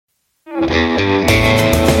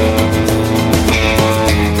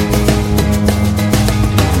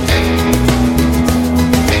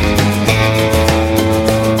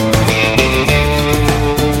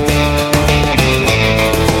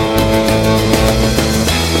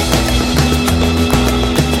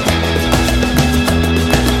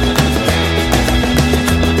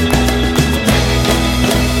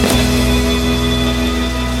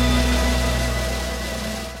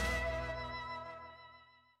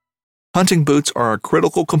Hunting boots are a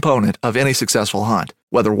critical component of any successful hunt.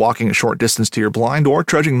 Whether walking a short distance to your blind or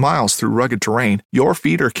trudging miles through rugged terrain, your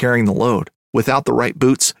feet are carrying the load. Without the right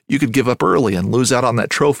boots, you could give up early and lose out on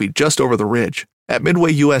that trophy just over the ridge. At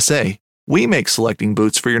Midway USA, we make selecting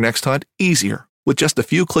boots for your next hunt easier. With just a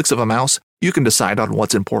few clicks of a mouse, you can decide on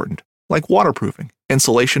what's important, like waterproofing,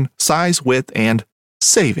 insulation, size, width, and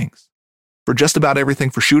savings. For just about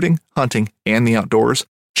everything for shooting, hunting, and the outdoors,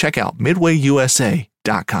 check out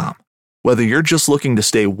MidwayUSA.com. Whether you're just looking to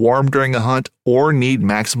stay warm during a hunt or need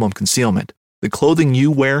maximum concealment, the clothing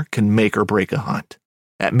you wear can make or break a hunt.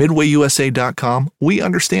 At MidwayUSA.com, we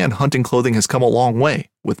understand hunting clothing has come a long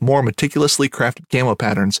way with more meticulously crafted camo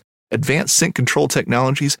patterns, advanced scent control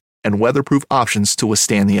technologies, and weatherproof options to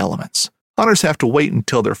withstand the elements. Hunters have to wait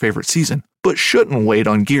until their favorite season, but shouldn't wait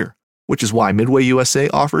on gear, which is why Midway USA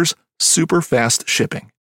offers super fast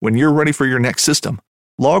shipping. When you're ready for your next system,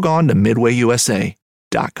 log on to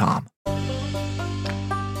MidwayUSA.com.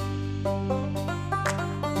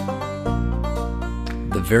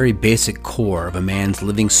 The very basic core of a man's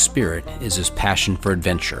living spirit is his passion for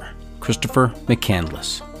adventure. Christopher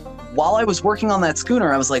McCandless. While I was working on that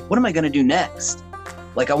schooner, I was like, what am I going to do next?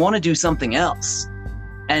 Like, I want to do something else.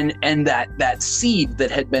 And that seed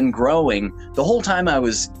that had been growing the whole time I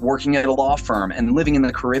was working at a law firm and living in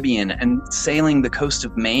the Caribbean and sailing the coast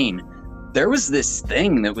of Maine, there was this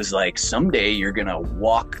thing that was like, someday you're going to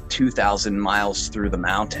walk 2,000 miles through the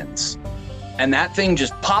mountains. And that thing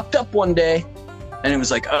just popped up one day. And it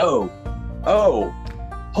was like, oh,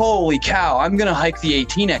 holy cow, I'm going to hike the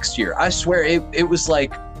AT next year. I swear it was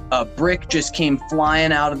like a brick just came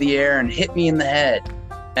flying out of the air and hit me in the head.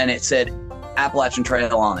 And it said Appalachian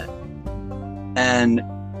Trail on it. And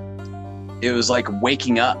it was like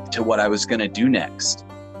waking up to what I was going to do next.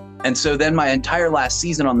 And so then my entire last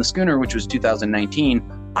season on the schooner, which was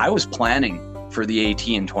 2019, I was planning for the AT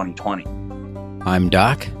in 2020. I'm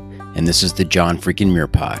Doc, and this is the John freaking Muir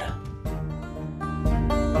Pod.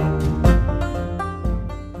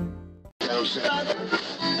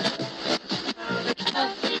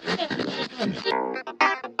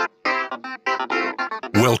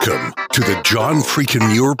 Welcome to the John freaking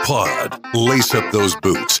Muir Pod. Lace up those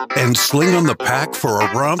boots and sling on the pack for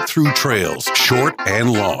a romp through trails, short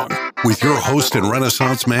and long. With your host and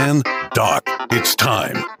Renaissance man, Doc, it's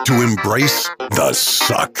time to embrace the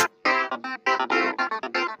suck.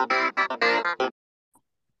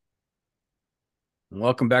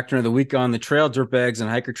 Welcome back to another week on the trail, dirtbags and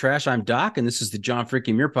hiker trash. I'm Doc, and this is the John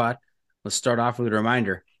freaking Muir Pod. Let's start off with a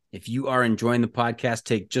reminder. If you are enjoying the podcast,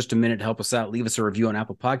 take just a minute to help us out. Leave us a review on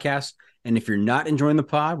Apple Podcasts. And if you're not enjoying the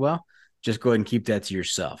pod, well, just go ahead and keep that to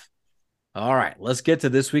yourself. All right, let's get to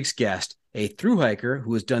this week's guest, a thru hiker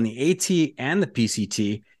who has done the AT and the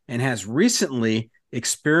PCT and has recently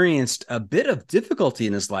experienced a bit of difficulty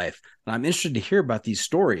in his life. And I'm interested to hear about these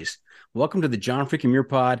stories. Welcome to the John freaking Muir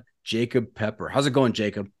Pod, Jacob Pepper. How's it going,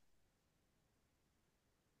 Jacob?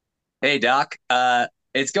 Hey, Doc.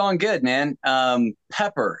 It's going good, man.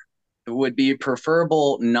 Pepper would be a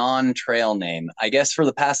preferable non-trail name. I guess for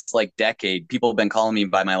the past decade, people have been calling me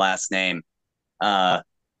by my last name. Yeah,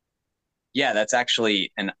 that's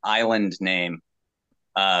actually an island name,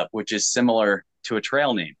 which is similar to a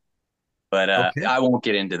trail name. But okay. I won't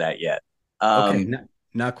get into that yet. Okay,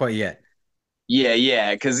 not quite yet.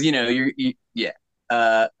 Yeah, because yeah.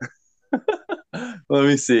 Let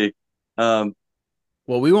me see.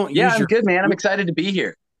 Well, we won't. I'm good, man. I'm excited to be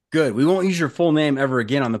here. Good. We won't use your full name ever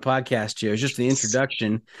again on the podcast, Joe. It's just the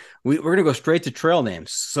introduction. We're going to go straight to trail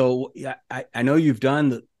names. So I know you've done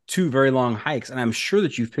the 2 very long hikes, and I'm sure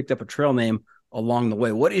that you've picked up a trail name along the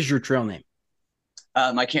way. What is your trail name?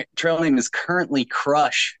 My trail name is currently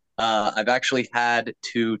Crush. I've actually had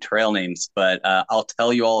 2 trail names, but I'll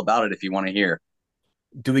tell you all about it if you want to hear.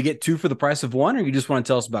 Do we get 2 for the price of 1, or you just want to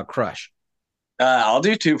tell us about Crush? I'll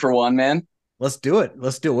do 2 for 1, man. Let's do it.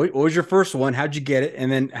 What was your first one? How'd you get it?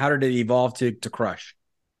 And then how did it evolve to Crush?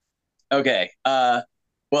 Okay.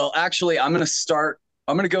 Well, actually, I'm going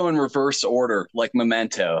to go in reverse order, like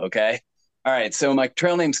Memento. Okay. All right. So my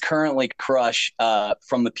trail name's currently Crush,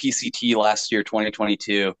 from the PCT last year,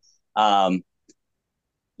 2022.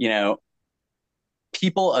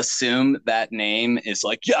 people assume that name is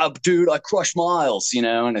like, yeah, dude, I crush miles,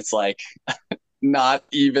 and it's like not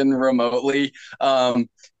even remotely.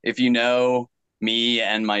 If you know me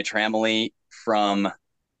and my Tramily from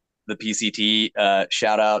the PCT,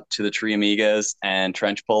 shout out to the Tree Amigos and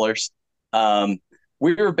Trench Pullers.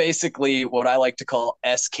 We were basically what I like to call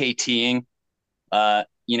SKTing,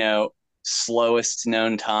 slowest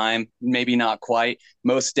known time, maybe not quite,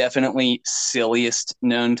 most definitely silliest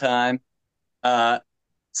known time.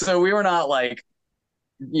 So we were not like,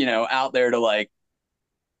 out there to like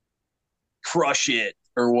crush it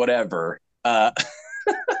or whatever.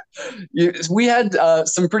 We had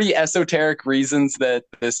some pretty esoteric reasons that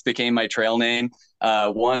this became my trail name.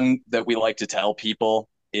 One that we like to tell people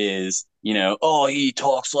is, oh, he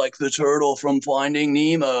talks like the turtle from Finding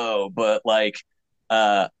Nemo. But like,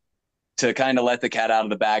 to kind of let the cat out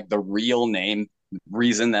of the bag, the real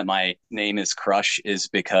reason that my name is Crush is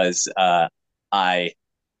because I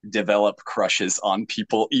develop crushes on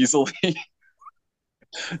people easily.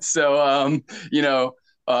 So,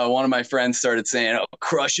 one of my friends started saying, "Oh,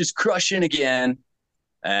 Crush is crushing again,"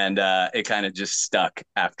 and it kind of just stuck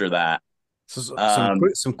after that. So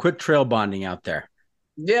some quick trail bonding out there.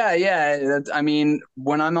 Yeah. I mean,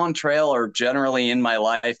 when I'm on trail or generally in my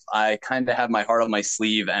life, I kind of have my heart on my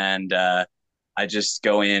sleeve, and I just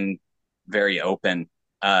go in very open,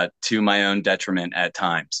 to my own detriment at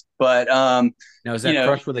times. But now, is that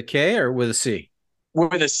Crush with a K or with a C?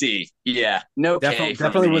 With a C, yeah. No K.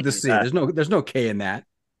 Definitely with the C. There's no K in that.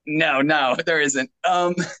 No, there isn't.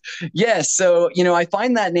 Yeah, so I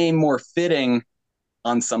find that name more fitting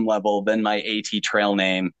on some level than my AT trail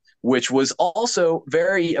name, which was also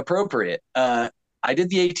very appropriate. I did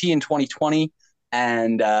the AT in 2020,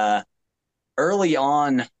 and early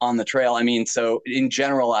on the trail, I mean, so in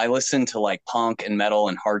general, I listened to like punk and metal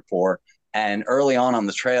and hardcore, and early on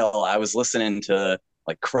the trail, I was listening to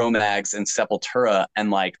like Cro-Mags and Sepultura and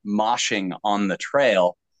like moshing on the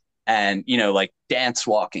trail, and like dance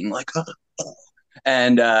walking, like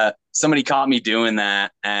and somebody caught me doing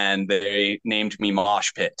that, and they named me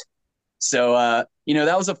Mosh Pit. So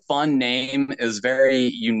that was a fun name. It was very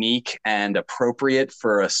unique and appropriate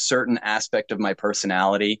for a certain aspect of my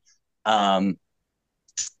personality. The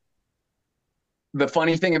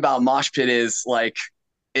funny thing about Mosh Pit is like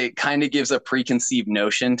it kind of gives a preconceived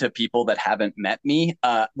notion to people that haven't met me,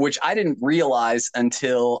 which I didn't realize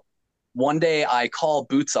until one day I call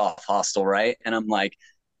Boots Off Hostel, right? And I'm like,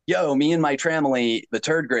 yo, me and my Tramily, the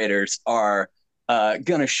third graders, are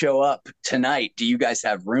going to show up tonight. Do you guys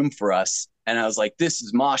have room for us? And I was like, this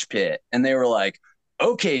is Mosh Pit. And they were like,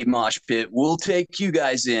 okay, Mosh Pit, we'll take you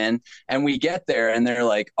guys in. And we get there and they're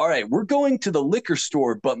like, all right, we're going to the liquor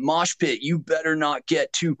store, but Mosh Pit, you better not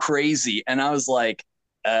get too crazy. And I was like,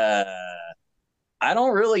 I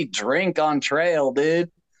don't really drink on trail,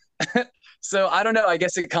 dude. So I don't know. I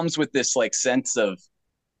guess it comes with this like sense of,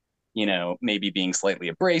 maybe being slightly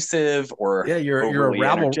abrasive or you're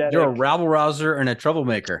a rabble rouser and a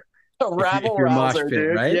troublemaker. A rabble rouser,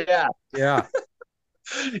 dude. Right? Yeah.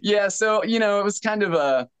 Yeah. So it was kind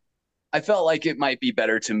of I felt like it might be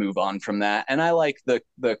better to move on from that, and I like the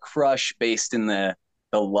Crush based in the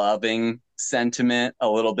loving sentiment a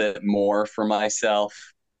little bit more for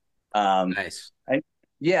myself. Nice.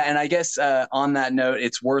 And I guess on that note,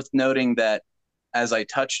 it's worth noting that, as I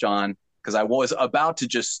touched on, because I was about to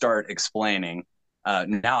just start explaining,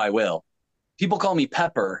 now I will. People call me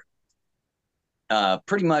Pepper.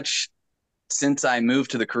 Pretty much since I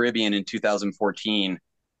moved to the Caribbean in 2014.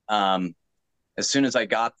 As soon as I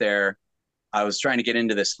got there, I was trying to get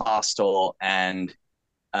into this hostel, and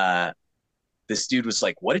this dude was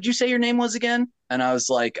like, "What did you say your name was again?" And I was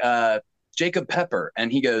like, Jacob Pepper.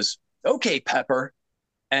 And he goes, "Okay, Pepper."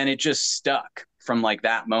 And it just stuck from like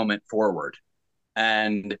that moment forward.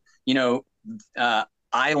 And,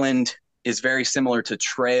 island is very similar to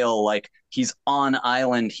trail. Like he's on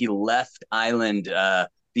island, he left island,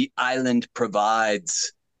 the island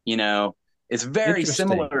provides, it's very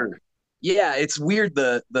similar. Yeah, it's weird.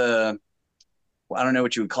 The I don't know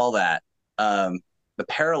what you would call that. The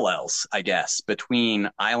parallels, I guess, between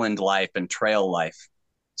island life and trail life.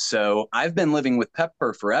 So I've been living with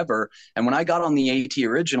Pepper forever. And when I got on the AT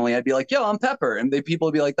originally, I'd be like, yo, I'm Pepper. And people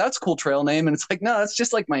would be like, that's a cool trail name. And it's like, no, that's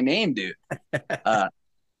just like my name, dude.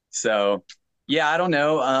 So yeah, I don't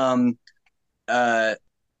know.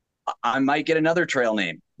 I might get another trail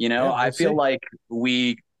name. I feel like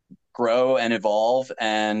we grow and evolve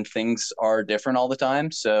and things are different all the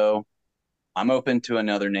time. So I'm open to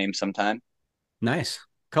another name sometime. Nice.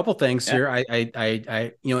 Couple things here. I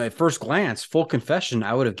at first glance, full confession,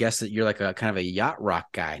 I would have guessed that you're like a kind of a yacht rock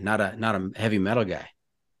guy, not a heavy metal guy.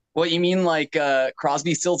 What you mean, like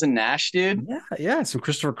Crosby, Stills, and Nash, dude? Yeah, some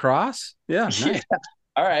Christopher Cross. Yeah, Yeah. nice.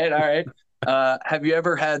 All right, all right. Have you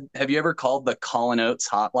ever called the Colin Oates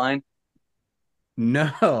hotline?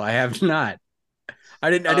 No, I have not. I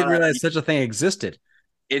didn't Uh, realize such a thing existed.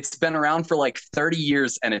 it's been around for like 30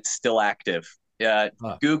 years and it's still active. Yeah,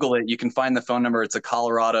 Oh, Google it. You can find the phone number. It's a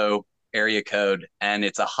Colorado area code, and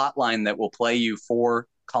it's a hotline that will play you four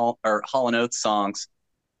Hall and Oates songs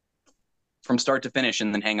from start to finish,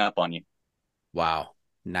 and then hang up on you. wow.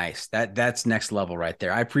 Nice. That's next level right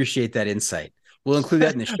there. I appreciate that insight. We'll include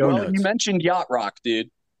that in the show Well, you notes. mentioned yacht rock, dude.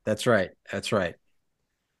 That's right. That's right.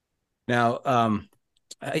 Now,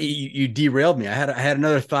 you derailed me. I had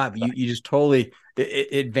another thought, but you just totally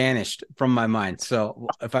it vanished from my mind. So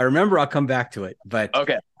if I remember, I'll come back to it. But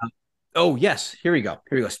Okay. oh yes, here we go.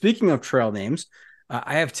 Here we go. Speaking of trail names,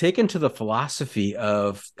 I have taken to the philosophy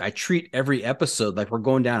of I treat every episode like we're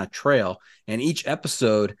going down a trail, and each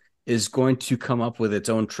episode is going to come up with its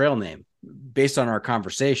own trail name based on our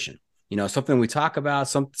conversation. Something we talk about,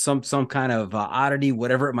 some kind of oddity,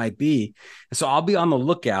 whatever it might be. And so I'll be on the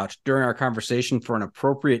lookout during our conversation for an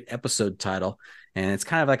appropriate episode title. And it's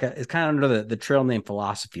kind of like it's kind of under the trail name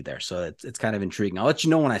philosophy there. So it's kind of intriguing. I'll let you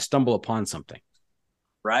know when I stumble upon something.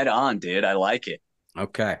 Right on, dude. I like it.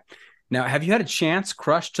 Okay. Now, have you had a chance,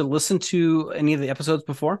 Crush, to listen to any of the episodes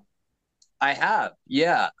before? I have.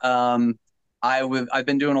 Yeah. I've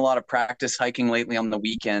been doing a lot of practice hiking lately on the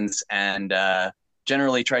weekends, and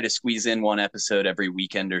generally try to squeeze in one episode every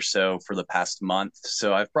weekend or so for the past month.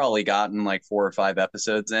 So I've probably gotten like 4 or 5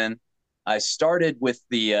 episodes in. I started with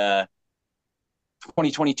the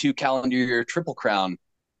 2022 calendar year Triple Crown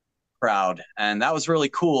crowd, and that was really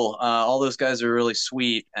cool. All those guys are really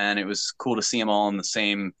sweet, and it was cool to see them all in the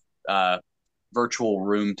same uh, virtual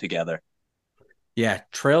room together. Yeah,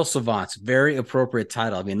 Trail Savants, very appropriate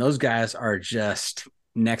title. I mean, those guys are just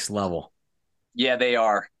next level. Yeah, they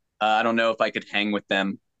are. I don't know if I could hang with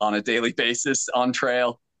them on a daily basis on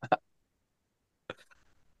trail.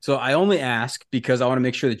 So I only ask because I want to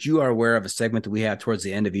make sure that you are aware of a segment that we have towards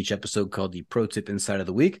the end of each episode called the Pro Tip Insight of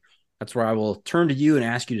the Week. That's where I will turn to you and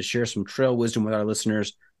ask you to share some trail wisdom with our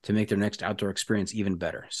listeners to make their next outdoor experience even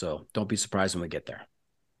better. So don't be surprised when we get there.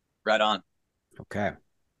 Right on. Okay.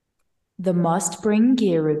 The Must Bring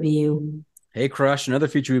Gear Review. Hey, Crush. Another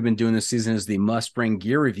feature we've been doing this season is the Must Bring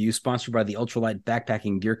Gear Review, sponsored by the ultralight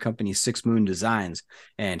backpacking gear company Six Moon Designs.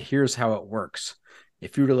 And here's how it works.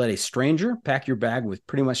 If you were to let a stranger pack your bag with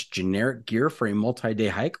pretty much generic gear for a multi-day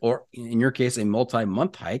hike, or in your case, a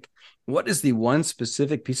multi-month hike, what is the one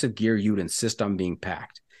specific piece of gear you would insist on being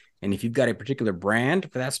packed? And if you've got a particular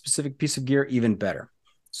brand for that specific piece of gear, even better.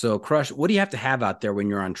 So, Crush, what do you have to have out there when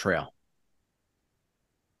you're on trail?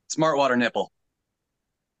 Smart water nipple.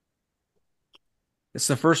 It's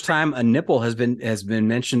the first time a nipple has been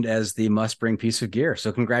mentioned as the must-bring piece of gear.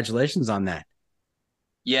 So congratulations on that.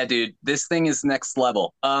 Yeah, dude, this thing is next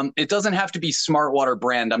level. It doesn't have to be Smart Water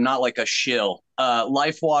brand. I'm not like a shill.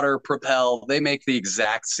 Life Water, Propel, they make the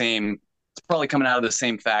exact same. It's probably coming out of the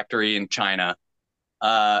same factory in China.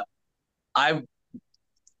 I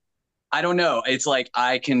I don't know. It's like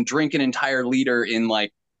I can drink an entire liter in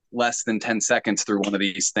like less than 10 seconds through one of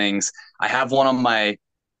these things. I have one on my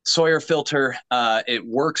Sawyer filter. It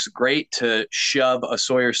works great to shove a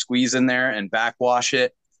Sawyer squeeze in there and backwash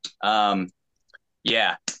it.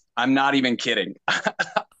 Yeah, I'm not even kidding.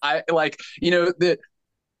 I like, you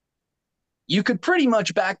could pretty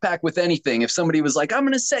much backpack with anything. If somebody was like, I'm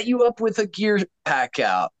going to set you up with a gear pack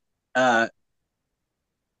out.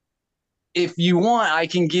 If you want, I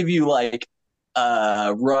can give you like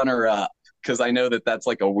a runner up because I know that that's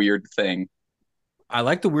like a weird thing. I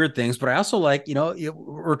like the weird things, but I also like,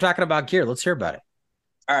 we're talking about gear. Let's hear about it.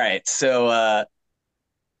 All right. So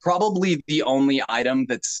probably the only item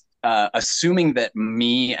that's assuming that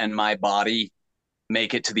me and my body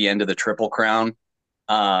make it to the end of the Triple Crown.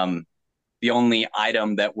 The only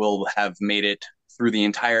item that will have made it through the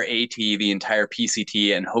entire AT, the entire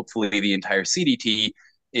PCT, and hopefully the entire CDT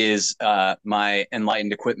is my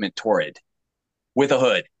Enlightened Equipment Torrid with a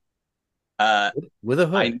hood. With a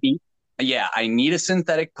hood? I need a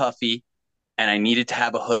synthetic puffy, and I need it to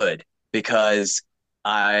have a hood because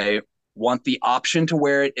I want the option to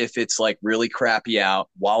wear it if it's like really crappy out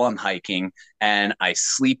while I'm hiking, and I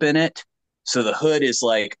sleep in it. So the hood is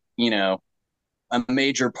like, a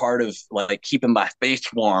major part of like keeping my face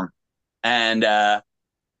warm. And I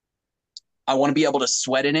want to be able to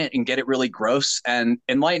sweat in it and get it really gross. And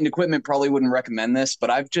Enlightened Equipment probably wouldn't recommend this, but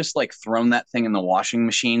I've just like thrown that thing in the washing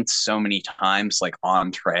machine so many times, like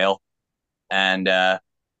on trail. And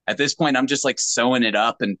At this point, I'm just like sewing it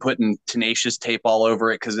up and putting tenacious tape all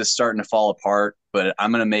over it because it's starting to fall apart. But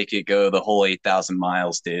I'm gonna make it go the whole 8,000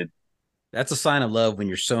 miles, dude. That's a sign of love when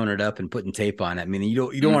you're sewing it up and putting tape on it. I mean, you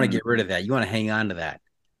don't want to get rid of that. You want to hang on to that.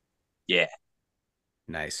 Yeah.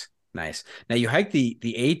 Nice. Now you hiked the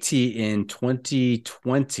AT in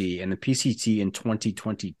 2020 and the PCT in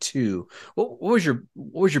 2022. What was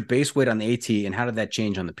your base weight on the AT, and how did that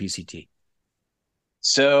change on the PCT?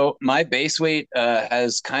 So my base weight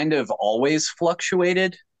has kind of always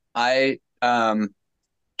fluctuated. I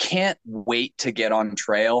can't wait to get on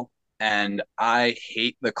trail, and I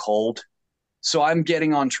hate the cold. So I'm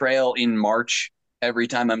getting on trail in March every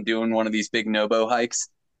time I'm doing one of these big Nobo hikes.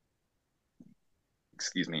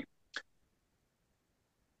 Excuse me.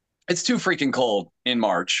 It's too freaking cold in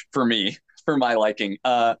March for me, for my liking.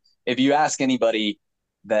 If you ask anybody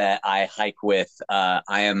that I hike with, I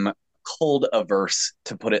am cold averse,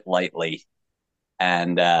 to put it lightly.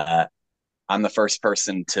 And I'm the first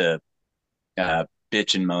person to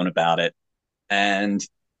bitch and moan about it. And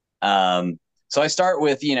so I start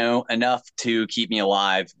with, enough to keep me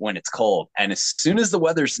alive when it's cold. And as soon as the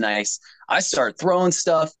weather's nice, I start throwing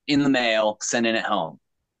stuff in the mail, sending it home.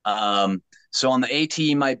 So on the AT,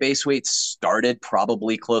 my base weight started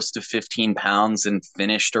probably close to 15 pounds and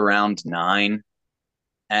finished around 9.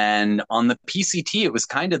 And on the PCT, it was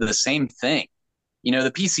kind of the same thing.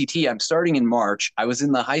 The PCT, I'm starting in March. I was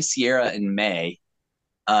in the High Sierra in May.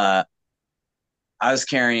 I was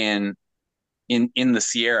carrying in the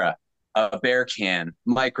Sierra a bear can,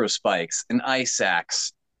 micro spikes, an ice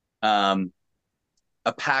axe, a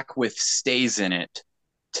pack with stays in it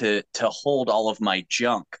to hold all of my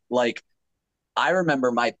junk. Like, I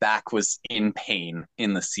remember my back was in pain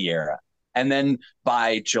in the Sierra. And then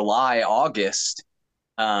by July, August,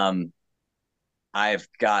 I've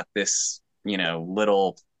got this,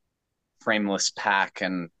 little frameless pack,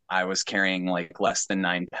 and I was carrying like less than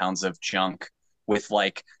 9 pounds of junk with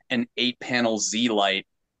like an 8-panel Z light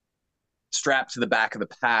strapped to the back of the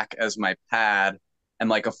pack as my pad, and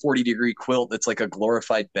like a 40-degree quilt that's like a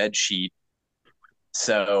glorified bed sheet.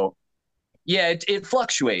 So yeah, it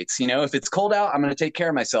fluctuates. If it's cold out, I'm going to take care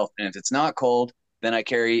of myself. And if it's not cold, then I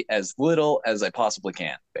carry as little as I possibly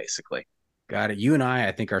can, basically. Got it. You and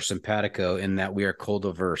I think, are simpatico in that we are cold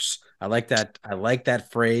averse. I like that. I like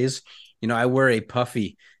that phrase. I wear a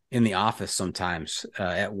puffy in the office sometimes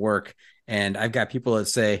at work, and I've got people that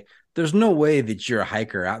say, there's no way that you're a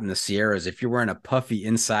hiker out in the Sierras if you're wearing a puffy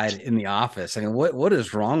inside in the office. I mean, what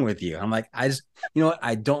is wrong with you? I'm like, I just,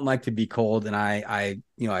 I don't like to be cold, and I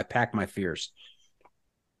pack my fears.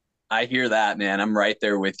 I hear that, man. I'm right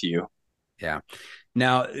there with you. Yeah.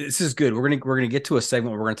 Now, this is good. We're gonna get to a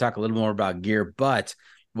segment where we're gonna talk a little more about gear, but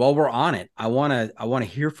while we're on it, I wanna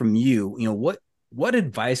hear from you. What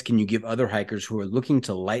advice can you give other hikers who are looking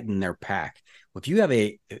to lighten their pack? If you have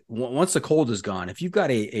once the cold is gone, if you've got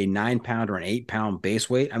a 9-pound or an 8-pound base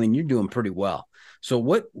weight, I mean, you're doing pretty well. So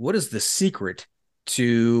what is the secret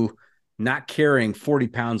to not carrying 40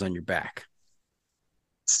 pounds on your back?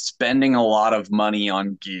 Spending a lot of money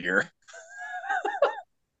on gear.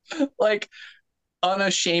 Like,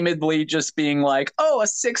 unashamedly just being like, oh, a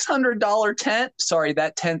 $600 tent. Sorry,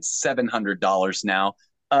 that tent's $700 now.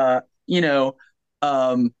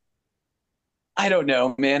 I don't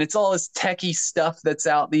know, man. It's all this techie stuff that's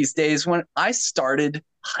out these days. When I started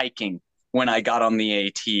hiking, when I got on the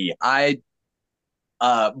AT, I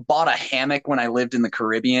bought a hammock when I lived in the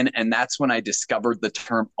Caribbean, and that's when I discovered the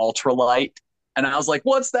term ultralight. And I was like,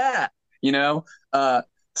 what's that?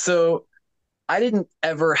 So I didn't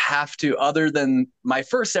ever have to, other than my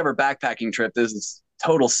first ever backpacking trip. This is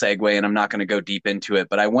total segue, and I'm not going to go deep into it,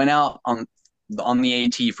 but I went out on the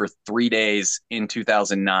AT for 3 days in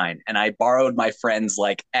 2009, and I borrowed my friend's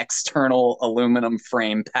like external aluminum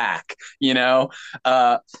frame pack, and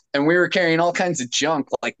we were carrying all kinds of junk,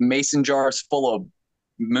 like mason jars full of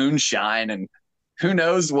moonshine, and who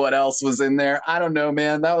knows what else was in there. I don't know,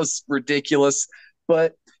 man. That was ridiculous.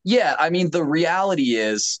 But yeah, I mean, the reality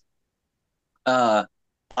is, I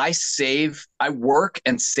work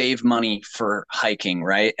and save money for hiking,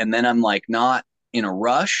 right? And then I'm like not in a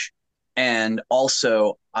rush. And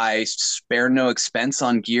also, I spare no expense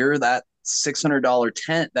on gear. That $600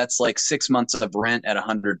 tent, that's like 6 months of rent at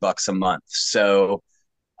 $100 a month. So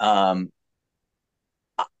I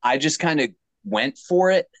just kind of went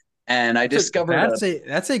for it, and I discovered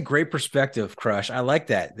that's a great perspective, Crush. I like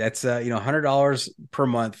that. That's $100 per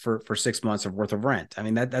month for 6 months of worth of rent. I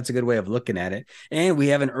mean, that's a good way of looking at it. And we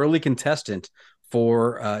have an early contestant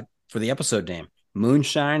for the episode name: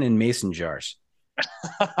 moonshine and mason jars.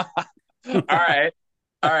 All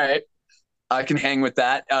right. I can hang with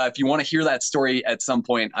that. If you want to hear that story at some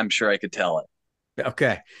point, I'm sure I could tell it.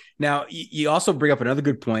 Okay. Now, you also bring up another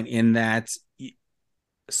good point in that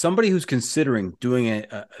somebody who's considering doing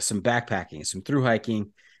some backpacking, some through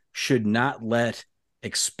hiking, should not let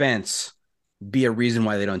expense be a reason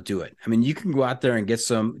why they don't do it. I mean, you can go out there and get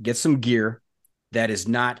some gear that is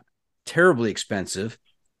not terribly expensive,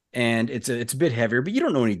 and it's a bit heavier, but you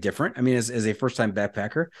don't know any different. I mean, as a first time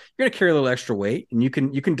backpacker, you're going to carry a little extra weight, and you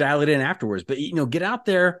can dial it in afterwards. But get out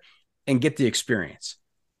there and get the experience.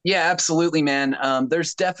 Yeah, absolutely, man.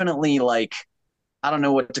 There's definitely like, I don't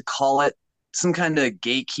know what to call it, some kind of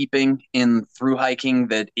gatekeeping in through hiking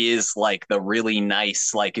that is like the really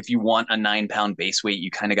nice, like if you want a 9-pound base weight,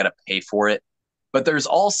 you kind of got to pay for it. But there's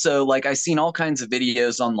also like, I've seen all kinds of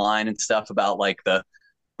videos online and stuff about like the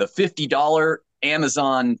 $50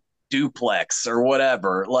 Amazon duplex or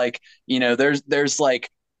whatever. Like, there's like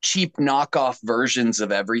cheap knockoff versions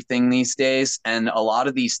of everything these days. And a lot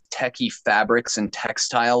of these techie fabrics and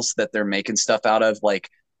textiles that they're making stuff out of, like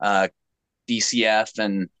DCF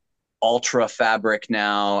and Ultra fabric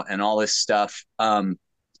now and all this stuff,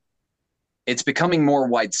 it's becoming more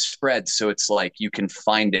widespread. So it's like you can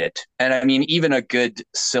find it. And I mean, even a good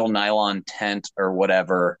sil nylon tent or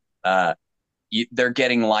whatever, they're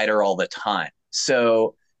getting lighter all the time.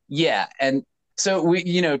 So yeah. And so we,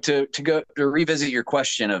 to revisit your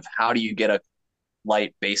question of how do you get a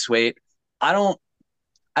light base weight, I don't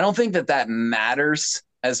think that matters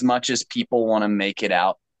as much as people want to make it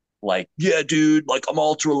out like, yeah, dude, like I'm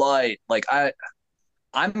ultralight. Like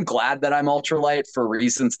I'm glad that I'm ultralight for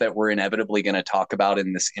reasons that we're inevitably going to talk about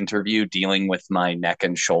in this interview, dealing with my neck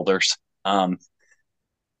and shoulders. I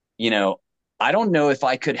don't know if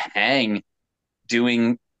I could hang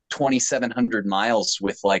doing 2,700 miles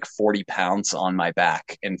with like 40 pounds on my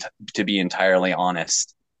back, and to be entirely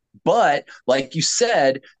honest. But like you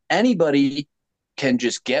said, anybody can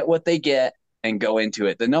just get what they get and go into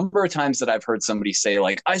it. The number of times that I've heard somebody say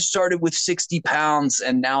like, I started with 60 pounds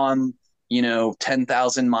and now I'm,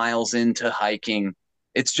 10,000 miles into hiking.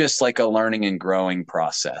 It's just like a learning and growing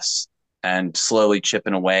process, and slowly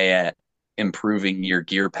chipping away at improving your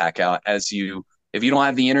gear pack out if you don't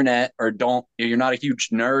have the internet, or you're not a huge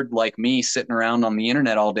nerd like me sitting around on the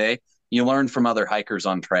internet all day, you learn from other hikers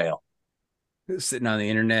on trail. Sitting on the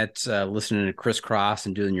internet, listening to Chris Cross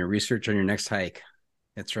and doing your research on your next hike.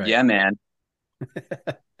 That's right. Yeah, man.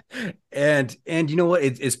 And you know what?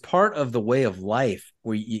 It's part of the way of life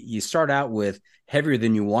where you start out with heavier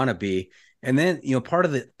than you want to be. And then, part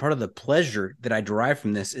of the pleasure that I derive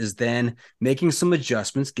from this is then making some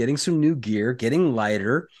adjustments, getting some new gear, getting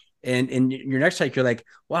lighter. And in your next hike, you're like,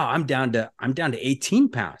 wow, I'm down to 18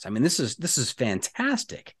 pounds. I mean, this is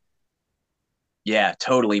fantastic. Yeah,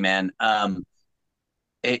 totally, man.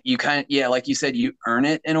 You kind of, yeah, like you said, you earn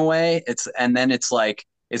it in a way. It's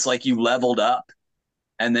like you leveled up,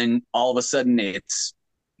 and then all of a sudden it's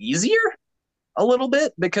easier a little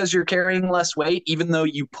bit because you're carrying less weight, even though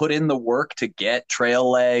you put in the work to get trail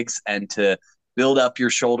legs and to build up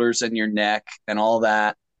your shoulders and your neck and all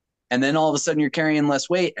that. And then all of a sudden you're carrying less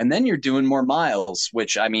weight, and then you're doing more miles,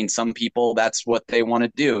 which, I mean, some people, that's what they want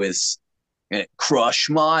to do, is crush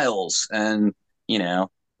miles. And, yeah,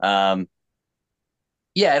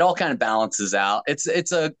 it all kind of balances out. It's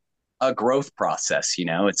a growth process,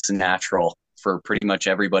 it's natural for pretty much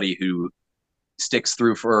everybody who sticks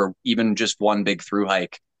through for even just one big through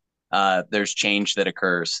hike. There's change that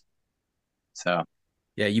occurs. So.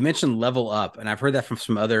 Yeah, you mentioned level up, and I've heard that from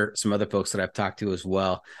some other folks that I've talked to as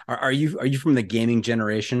well. Are you from the gaming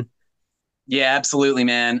generation? Yeah, absolutely,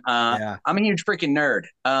 man. Yeah. I'm a huge freaking nerd.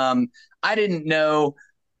 I didn't know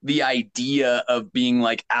the idea of being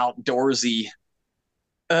like outdoorsy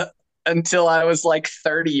until I was like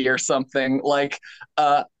 30 or something. Like,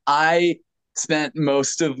 I spent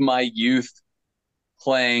most of my youth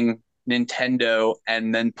playing Nintendo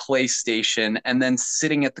and then PlayStation, and then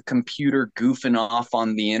sitting at the computer goofing off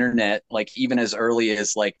on the internet, like even as early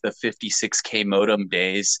as like the 56K modem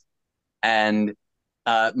days. And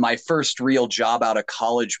my first real job out of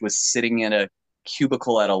college was sitting in a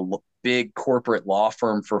cubicle at a big corporate law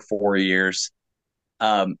firm for 4 years.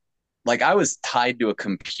 Like I was tied to a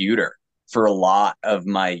computer for a lot of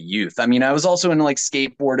my youth. I mean, I was also into like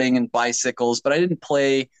skateboarding and bicycles, but I didn't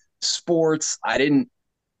play sports. I didn't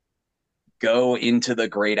go into the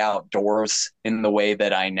great outdoors in the way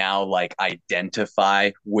that I now like identify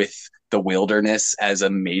with the wilderness as a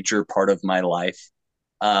major part of my life.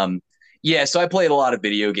 Yeah, so I played a lot of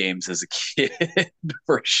video games as a kid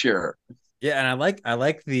for sure. Yeah, and I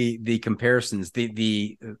like the comparisons,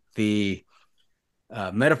 the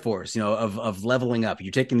metaphors, of leveling up.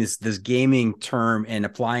 You're taking this gaming term and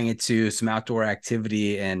applying it to some outdoor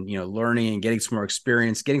activity and, learning and getting some more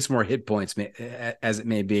experience, getting some more hit points, as it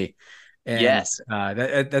may be. And yes,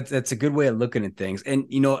 that's a good way of looking at things. And,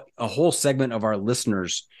 a whole segment of our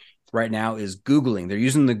listeners right now is Googling. They're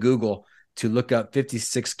using the Google to look up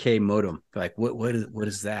 56K modem. Like, what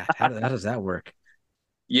is that? How does that work?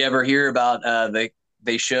 You ever hear about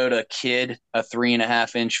they showed a kid a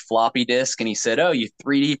 3.5-inch floppy disk, and he said, "Oh, you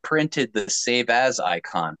 3D printed the save as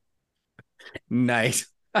icon." Nice.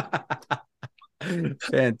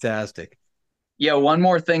 Fantastic. Yeah, one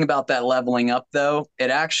more thing about that leveling up, though. It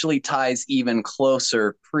actually ties even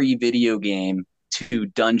closer pre-video game to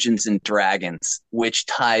Dungeons and Dragons, which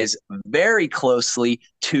ties very closely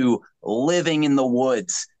to living in the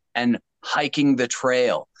woods and hiking the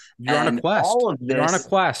trail. You're on a quest. All of this, You're on a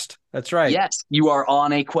quest. That's right. Yes, you are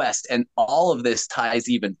on a quest. And all of this ties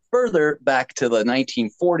even further back to the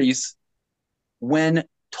 1940s when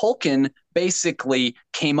Tolkien basically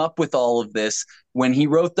came up with all of this when he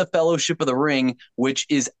wrote The Fellowship of the Ring, which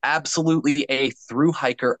is absolutely a thru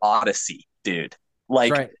hiker odyssey, dude.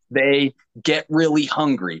 Like, right. They get really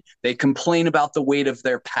hungry. They complain about the weight of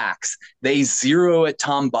their packs. They zero at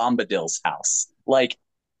Tom Bombadil's house. Like,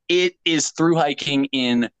 it is thru hiking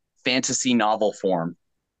in fantasy novel form.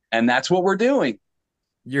 And that's what we're doing.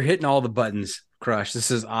 You're hitting all the buttons, Crush.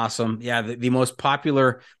 This is awesome. Yeah, the most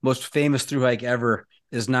popular, most famous thru hike ever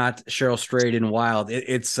is not Cheryl Strayed in Wild.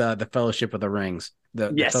 It's the Fellowship of the Rings.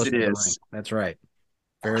 Yes, it is. That's right.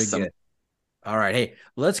 Very awesome. Good. All right. Hey,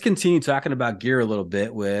 let's continue talking about gear a little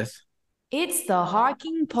bit with... It's the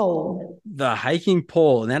hiking pole. The hiking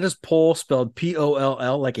pole. And that is pole spelled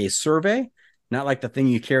P-O-L-L, like a survey, not like the thing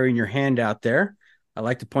you carry in your hand out there. I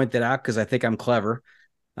like to point that out because I think I'm clever.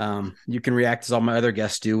 You can react as all my other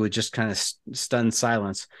guests do with just kind of stunned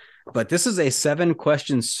silence. But this is a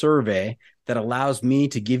 7-question survey that allows me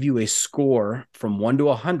to give you a score from 1 to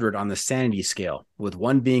 100 on the sanity scale, with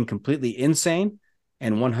 1 being completely insane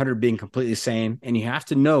and 100 being completely sane. And you have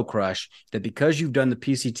to know, Crush, that because you've done the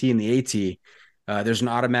PCT and the AT, there's an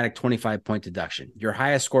automatic 25-point deduction. Your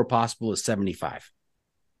highest score possible is 75.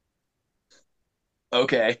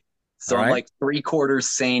 Okay. So I'm like 3/4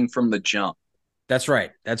 sane from the jump. That's right.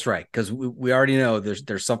 That's right. Because we already know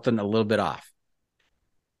there's something a little bit off.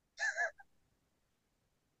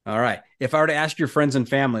 All right. If I were to ask your friends and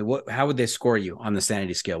family, how would they score you on the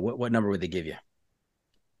sanity scale? What number would they give you?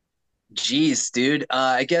 Geez, dude.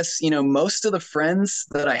 I guess, most of the friends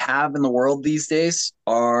that I have in the world these days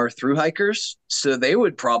are thru hikers. So they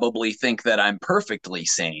would probably think that I'm perfectly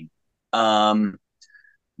sane.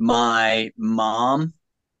 My mom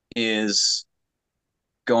is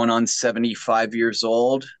going on 75 years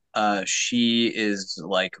old. She is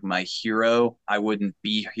like my hero. I wouldn't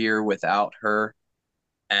be here without her.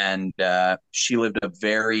 And she lived a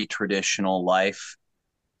very traditional life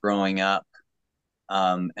growing up.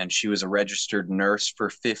 And she was a registered nurse for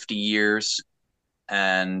 50 years.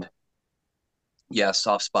 And yeah,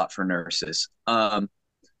 soft spot for nurses.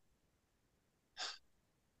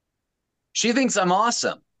 She thinks I'm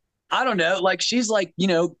awesome. I don't know. Like, she's like,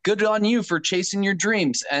 good on you for chasing your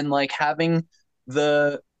dreams and like having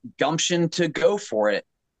the gumption to go for it.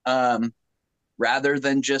 Rather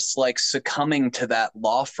than just like succumbing to that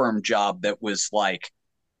law firm job that was like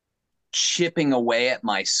chipping away at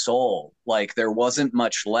my soul. Like, there wasn't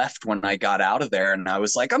much left when I got out of there. And I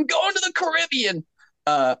was like, I'm going to the Caribbean,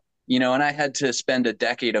 and I had to spend a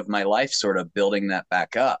decade of my life sort of building that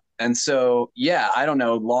back up. And so, yeah, I don't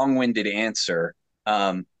know, long-winded answer.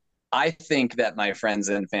 I think that my friends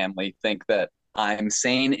and family think that I'm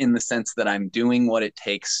sane in the sense that I'm doing what it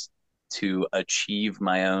takes to achieve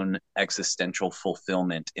my own existential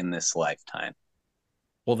fulfillment in this lifetime.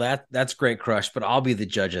 Well, that's great, Crush, but I'll be the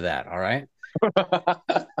judge of that. All right.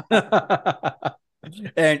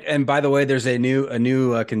 and by the way, there's a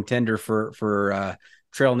new contender for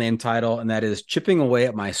trail name title, and that is Chipping Away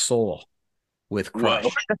at My Soul with Crush.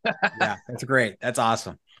 Yeah, that's great. That's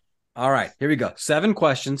awesome. All right, here we go. 7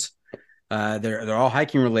 questions. They're all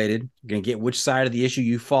hiking related. You're going to get which side of the issue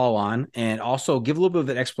you fall on, and also give a little bit of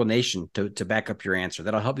an explanation to back up your answer.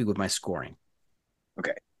 That'll help you with my scoring.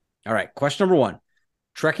 Okay. All right. Question number 1,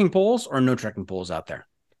 trekking poles or no trekking poles out there?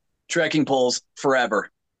 Trekking poles forever.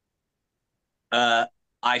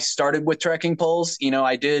 I started with trekking poles.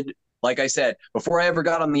 I did, like I said, before I ever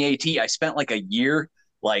got on the AT, I spent like a year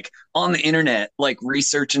like on the internet, like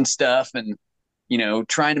researching stuff and,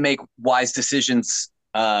 trying to make wise decisions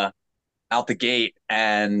out the gate,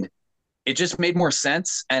 and it just made more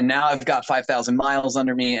sense. And now I've got 5,000 miles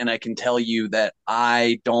under me, and I can tell you that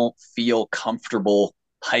I don't feel comfortable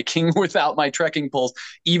hiking without my trekking poles,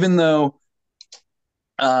 even though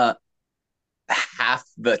half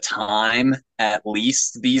the time, at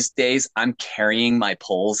least these days, I'm carrying my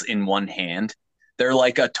poles in one hand. They're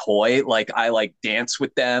like a toy. Like I like dance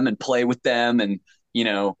with them and play with them and,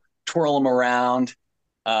 twirl them around.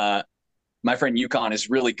 My friend Yukon is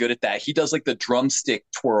really good at that. He does like the drumstick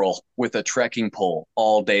twirl with a trekking pole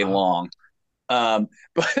all day long.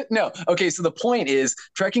 But no, okay. So the point is,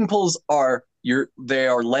 trekking poles they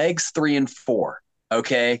are legs 3 and 4.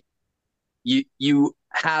 Okay, you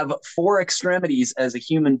have 4 extremities as a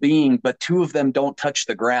human being, but 2 of them don't touch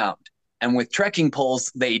the ground. And with trekking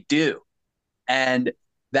poles, they do, and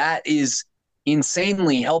that is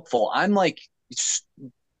insanely helpful. I'm like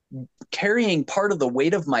carrying part of the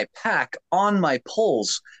weight of my pack on my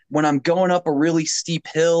poles when I'm going up a really steep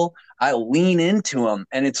hill. I lean into them,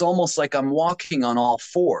 and it's almost like I'm walking on all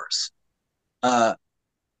 4s.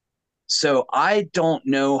 So I don't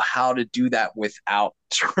know how to do that without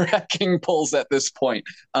trekking poles at this point.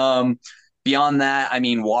 Beyond that, I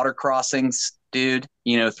mean, water crossings, dude,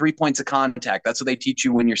 3 points of contact. That's what they teach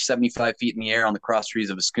you when you're 75 feet in the air on the cross trees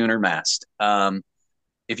of a schooner mast.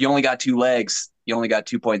 If you only got 2 legs, you only got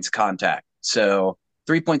 2 points of contact. So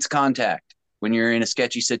 3 points of contact when you're in a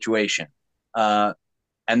sketchy situation.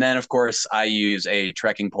 And then, of course, I use a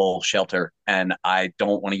trekking pole shelter, and I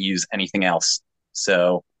don't want to use anything else.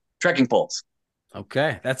 So trekking poles.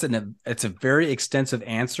 Okay. It's a very extensive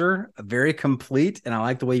answer, very complete, and I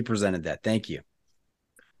like the way you presented that. Thank you.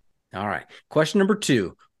 All right. Question number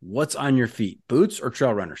 2. What's on your feet, boots or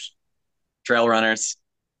trail runners? Trail runners.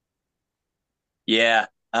 Yeah.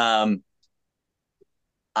 I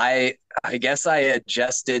guess I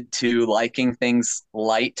adjusted to liking things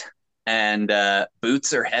light, and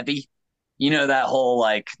boots are heavy. That whole,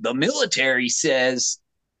 like, the military says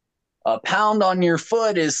a pound on your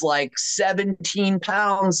foot is like 17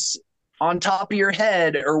 pounds on top of your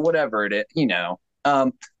head or whatever it is.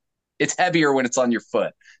 It's heavier when it's on your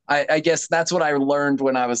foot. I guess that's what I learned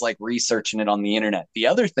when I was like researching it on the internet. The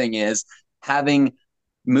other thing is, having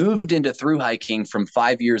moved into thru hiking from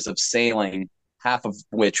 5 years of sailing, half of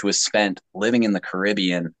which was spent living in the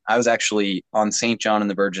Caribbean. I was actually on St. John and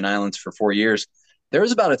the Virgin Islands for 4 years. There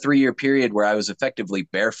was about a 3-year period where I was effectively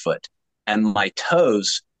barefoot, and my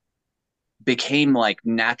toes became like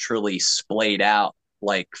naturally splayed out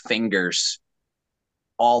like fingers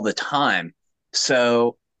all the time.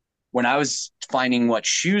 So when I was finding what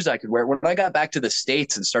shoes I could wear, when I got back to the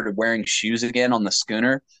States and started wearing shoes again on the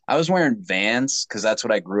schooner, I was wearing Vans because that's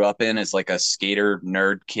what I grew up in as like a skater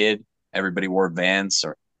nerd kid. Everybody wore Vans.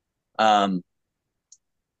 Vans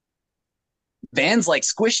like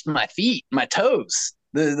squished my feet, my toes.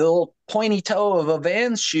 The little pointy toe of a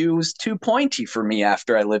Vans shoe was too pointy for me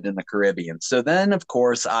after I lived in the Caribbean. So then, of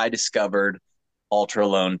course, I discovered Ultra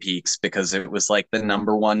Lone Peaks because it was like the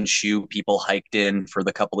 #1 shoe people hiked in for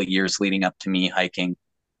the couple of years leading up to me hiking.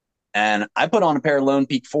 And I put on a pair of Lone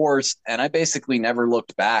Peak 4s, and I basically never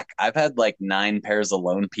looked back. I've had like 9 pairs of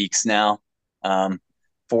Lone Peaks now. 4s,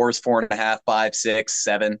 4.5, 5, 6,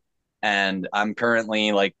 7. And I'm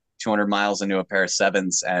currently like 200 miles into a pair of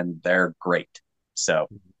 7s, and they're great. So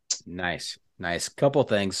nice. Couple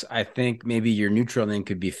things. I think maybe your neutral name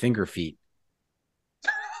could be Finger Feet.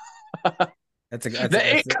 It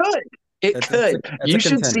could. You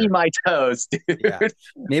should see my toes, dude. Yeah.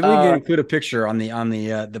 Maybe we can include a picture on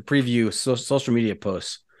the preview social media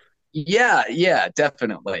posts. Yeah,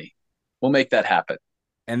 definitely. We'll make that happen.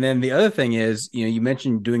 And then the other thing is, you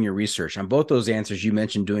mentioned doing your research. On both those answers, you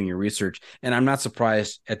mentioned doing your research. And I'm not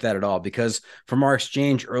surprised at that at all, because from our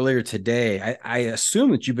exchange earlier today, I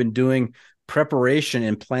assume that you've been doing preparation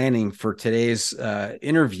and planning for today's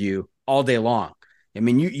interview all day long. I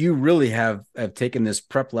mean, you really have taken this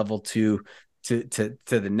prep level to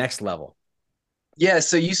the next level. Yeah.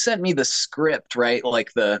 So you sent me the script, right?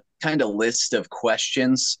 Like the kind of list of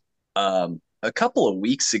questions a couple of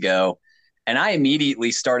weeks ago. And I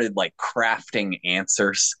immediately started like crafting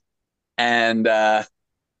answers. And then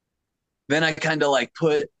I kind of like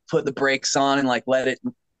put the brakes on and like let it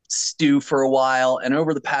stew for a while. And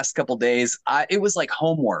over the past couple of days, it was like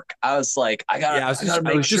homework. I was like, I was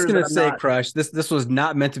just going to say, Crush, this was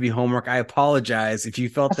not meant to be homework. I apologize if you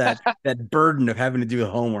felt that burden of having to do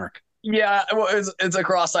homework. Yeah, it's a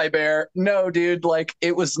cross I bear. No, dude, like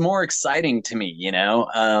it was more exciting to me,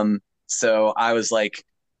 So I was like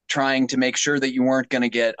trying to make sure that you weren't going to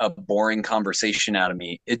get a boring conversation out of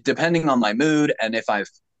me. Depending on my mood and if I've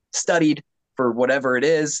studied for whatever it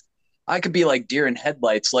is, I could be like deer in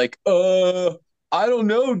headlights, like, I don't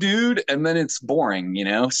know, dude. And then it's boring,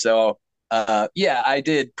 So, yeah, I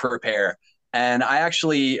did prepare. And I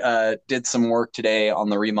actually did some work today on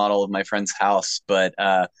the remodel of my friend's house, but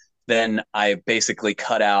then I basically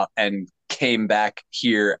cut out and came back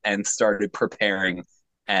here and started preparing.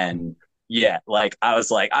 And yeah, like I was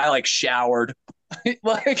like, I like showered,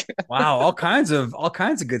 like Wow, all kinds of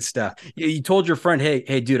good stuff. You told your friend,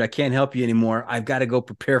 hey, dude, I can't help you anymore. I've got to go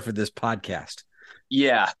prepare for this podcast.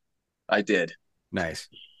 yeah, I did. Nice.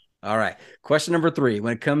 All right. Question number 3.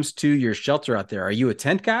 When it comes to your shelter out there, are you a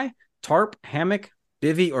tent guy, tarp, hammock,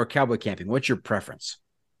 bivy, or cowboy camping? What's your preference?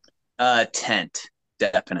 Tent,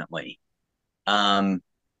 definitely. Um,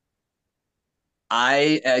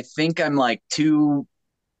 I think I'm like too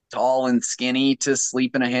tall and skinny to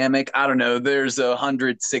sleep in a hammock. I don't know. There's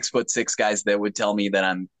 100 6'6" guys that would tell me that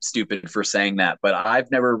I'm stupid for saying that, but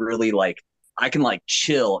I've never really like I can like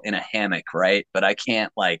chill in a hammock, right? But I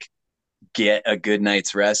can't like get a good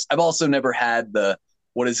night's rest. I've also never had the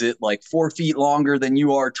what is it like 4 feet longer than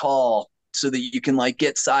you are tall, so that you can like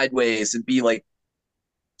get sideways and be like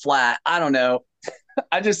flat. I don't know.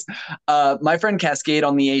 I just my friend Cascade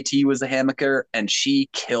on the AT was a hammocker and she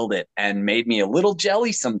killed it and made me a little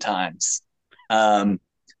jelly sometimes. Um,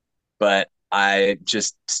 but I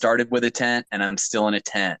just started with a tent and I'm still in a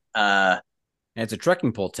tent. And it's a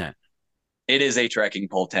trekking pole tent. It is a trekking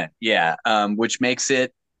pole tent, yeah, which makes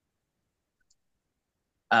it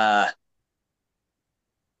uh,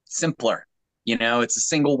 simpler. You know, it's a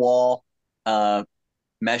single wall, uh,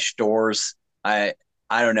 mesh doors. I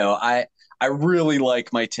don't know. I really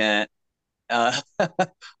like my tent uh,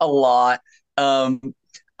 a lot. Um,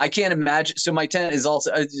 I can't imagine. So my tent is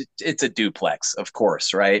also it's a duplex, of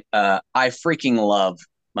course, right? I freaking love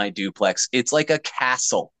my duplex. It's like a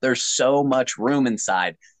castle. There's so much room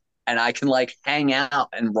inside, and I can like hang out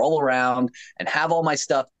and roll around and have all my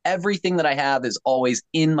stuff. Everything that I have is always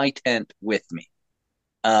in my tent with me.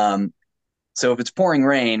 Um, so if it's pouring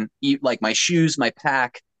rain, like my shoes, my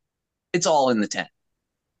pack, it's all in the tent.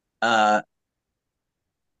 Uh,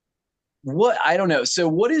 what I don't know. So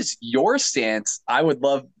what is your stance? I would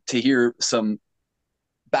love to hear some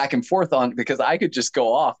back and forth on because I could just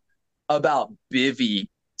go off about bivy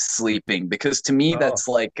sleeping because to me Oh. that's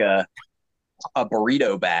like a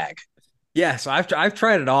burrito bag. Yeah, so I've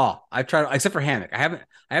tried it all. I've tried except for hammock. I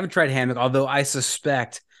haven't tried hammock, although I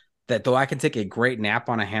suspect that though I can take a great nap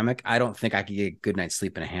on a hammock, I don't think I could get a good night's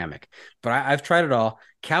sleep in a hammock. But I've tried it all.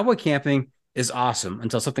 Cowboy camping is awesome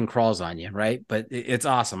until something crawls on you, right? But it's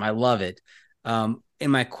awesome. I love it. In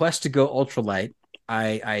my quest to go ultralight,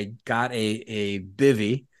 I got a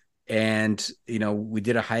bivy, and we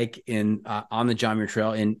did a hike in on the John Muir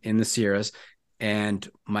Trail in the Sierras, and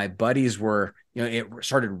my buddies were it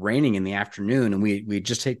started raining in the afternoon, and we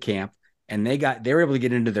just hit camp, and they were able to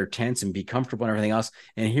get into their tents and be comfortable and everything else.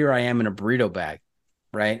 And here I am in a burrito bag,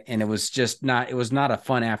 right? And it was not a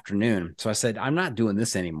fun afternoon. So I said, I'm not doing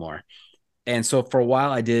this anymore. And so for a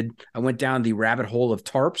while I went down the rabbit hole of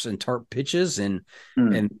tarps and tarp pitches and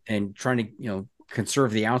Mm. and trying to,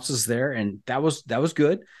 conserve the ounces there. And that was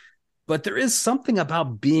good. But there is something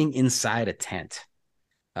about being inside a tent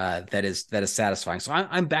that is satisfying. So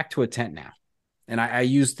I'm back to a tent now, and I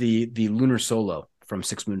use the Lunar Solo from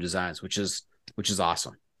Six Moon Designs, which is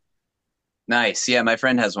awesome. Nice. Yeah, my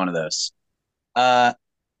friend has one of those. Uh,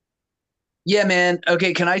 yeah, man.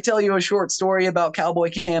 Okay, can I tell you a short story about cowboy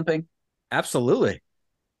camping? Absolutely.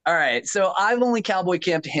 All right. So I've only cowboy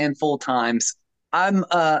camped a handful of times. I'm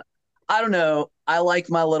I don't know. I like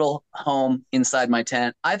my little home inside my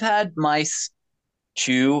tent. I've had mice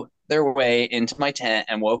chew their way into my tent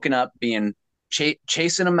and woken up being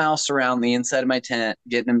chasing a mouse around the inside of my tent,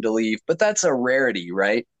 getting him to leave. But that's a rarity,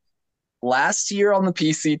 right? Last year on the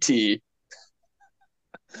PCT,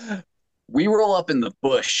 we roll up in the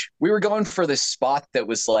bush. We were going for this spot that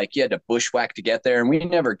was like you had to bushwhack to get there, and we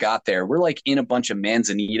never got there. We're like in a bunch of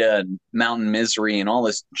manzanita and mountain misery and all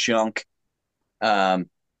this junk. Um,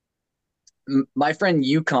 my friend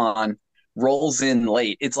Yukon rolls in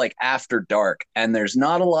late. It's like after dark, and there's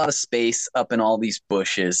not a lot of space up in all these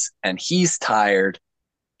bushes. And he's tired,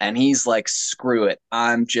 and he's like, "Screw it,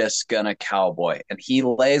 I'm just gonna cowboy." And he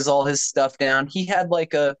lays all his stuff down. He had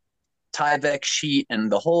like a Tyvek sheet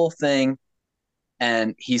and the whole thing,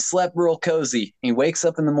 and he slept real cozy. He wakes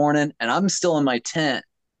up in the morning, and I'm still in my tent,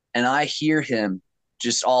 and I hear him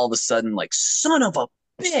just all of a sudden like, "Son of a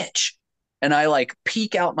bitch!" And I like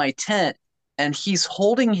peek out my tent, and he's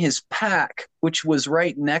holding his pack, which was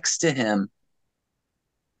right next to him.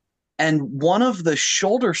 And one of the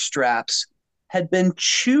shoulder straps had been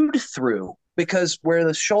chewed through because where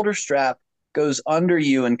the shoulder strap goes under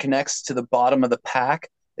you and connects to the bottom of the pack,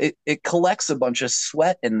 it collects a bunch of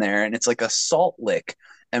sweat in there and it's like a salt lick.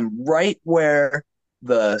 And right where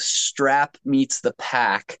the strap meets the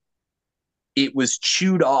pack, it was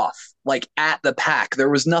chewed off, like at the pack. There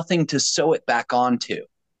was nothing to sew it back onto.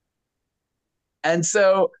 And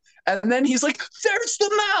then he's like, there's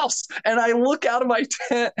the mouse. And I look out of my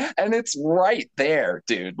tent and it's right there,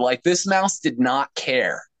 dude. Like, this mouse did not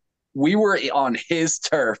care. We were on his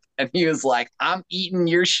turf and he was like, I'm eating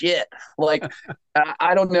your shit. Like,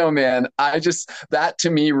 I don't know, man. That to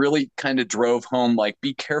me really kind of drove home, like,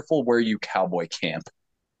 be careful where you cowboy camp.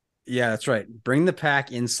 Yeah, that's right. Bring the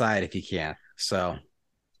pack inside if you can. So,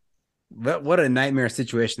 but what a nightmare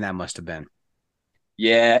situation that must have been.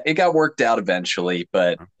 Yeah, it got worked out eventually,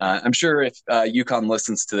 but I'm sure if Yukon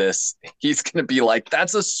listens to this, he's going to be like,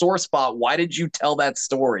 that's a sore spot. Why did you tell that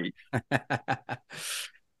story?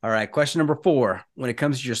 All right. Question number 4. When it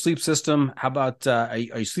comes to your sleep system, how about are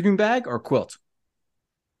you sleeping bag or quilt?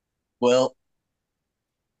 Well,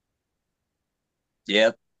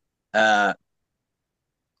 yep. I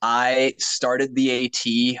started the AT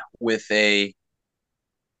with a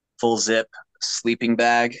full zip sleeping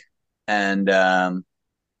bag, and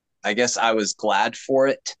I guess I was glad for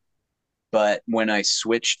it. But when I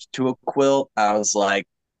switched to a quilt, I was like,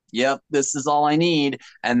 yep, this is all I need.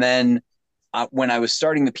 And then when I was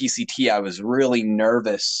starting the PCT, I was really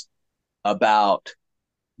nervous about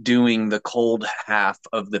doing the cold half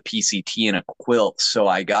of the PCT in a quilt. So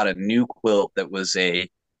I got a new quilt that was a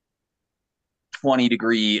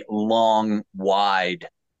 20-degree long wide,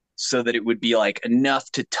 so that it would be like enough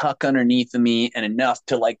to tuck underneath of me and enough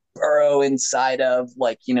to like burrow inside of,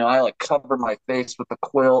 like, I like cover my face with the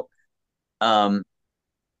quilt. And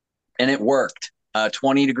it worked.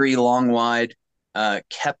 20-degree long wide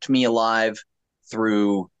kept me alive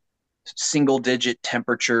through single digit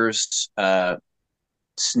temperatures,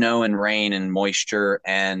 snow and rain and moisture,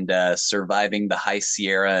 and surviving the high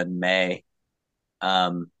Sierra in May.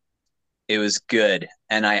 It was good.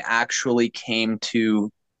 And I actually came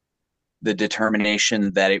to the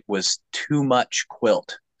determination that it was too much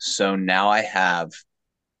quilt. So now I have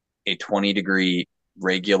a 20-degree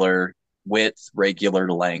regular width,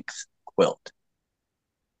 regular length quilt.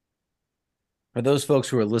 For those folks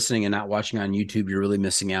who are listening and not watching on YouTube, you're really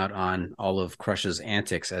missing out on all of Crush's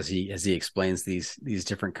antics as he explains these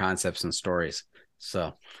different concepts and stories. So I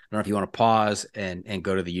don't know if you want to pause and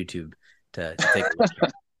go to the YouTube to take a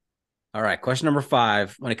look. All right, question number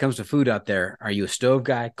 5. When it comes to food out there, are you a stove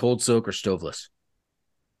guy, cold soak, or stoveless?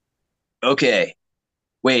 Okay.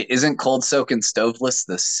 Wait, isn't cold soak and stoveless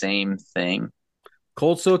the same thing?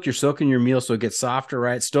 Cold soak, you're soaking your meal so it gets softer,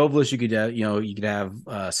 right? Stoveless, you could have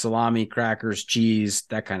salami, crackers, cheese,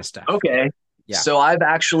 that kind of stuff. Okay. Yeah. So I've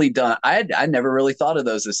actually done, I never really thought of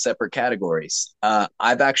those as separate categories.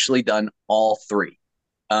 I've actually done all 3.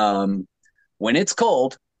 When it's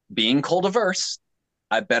cold, being cold averse,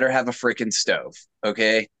 I better have a freaking stove.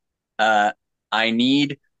 Okay. I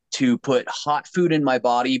need to put hot food in my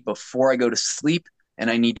body before I go to sleep, and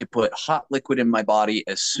I need to put hot liquid in my body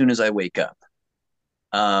as soon as I wake up.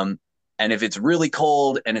 And if it's really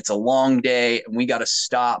cold and it's a long day and we got to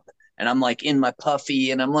stop and I'm like in my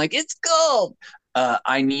puffy and I'm like, it's cold,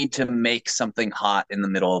 I need to make something hot in the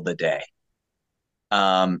middle of the day.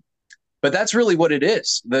 But that's really what it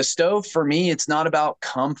is. The stove for me, it's not about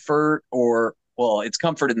comfort it's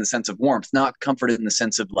comfort in the sense of warmth, not comfort in the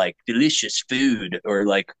sense of like delicious food or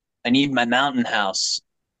like I need my mountain house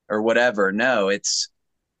or whatever. No, it's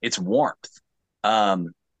warmth.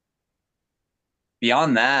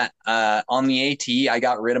 Beyond that, on the AT, I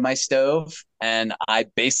got rid of my stove and I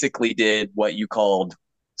basically did what you called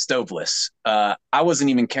stoveless. I wasn't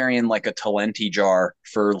even carrying like a Talenti jar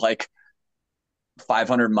for like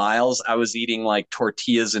 500 miles. I was eating like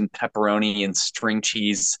tortillas and pepperoni and string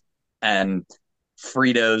cheese and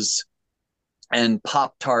Fritos and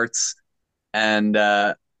Pop-Tarts and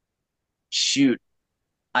I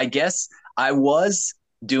guess I was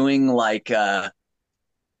doing like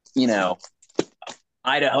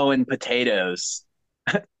Idahoan potatoes.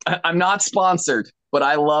 I'm not sponsored, but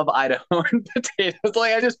I love Idahoan potatoes.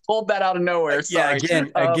 Like, I just pulled that out of nowhere. Sorry. Yeah,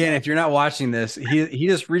 again, if you're not watching this, he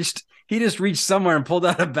just reached somewhere and pulled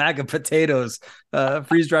out a bag of potatoes,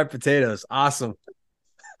 freeze-dried potatoes. Awesome.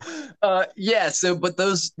 But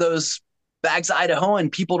those bags of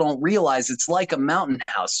Idahoan, people don't realize it's like a mountain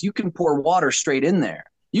house. You can pour water straight in there.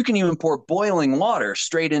 You can even pour boiling water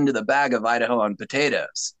straight into the bag of Idahoan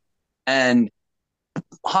potatoes. And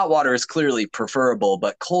hot water is clearly preferable,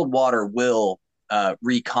 but cold water will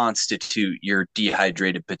reconstitute your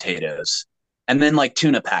dehydrated potatoes. And then like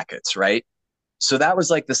tuna packets, right? So that was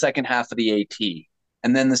like the second half of the AT.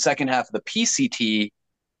 And then the second half of the PCT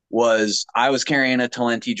was I was carrying a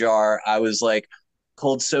Talenti jar. I was like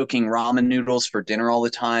cold soaking ramen noodles for dinner all the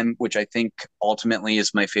time, which I think ultimately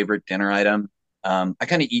is my favorite dinner item. I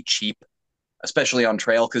kind of eat cheap, especially on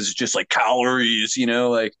trail, because it's just like calories,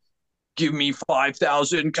 like give me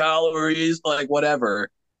 5,000 calories, like whatever.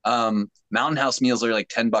 Mountain House meals are like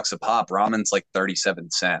 $10 a pop. Ramen's like 37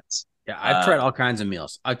 cents. Yeah, I've tried all kinds of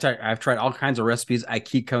meals. I've tried all kinds of recipes. I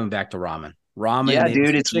keep coming back to ramen. Ramen, Yeah, maybe dude,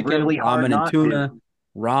 some it's chicken, really hard ramen and not tuna. to.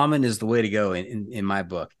 Ramen is the way to go in my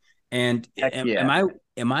book. And Heck am yeah.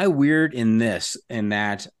 I weird in this, in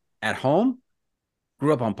that at home,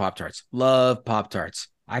 grew up on Pop Tarts, love Pop Tarts.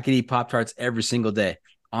 I could eat Pop Tarts every single day.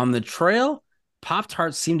 On the trail, Pop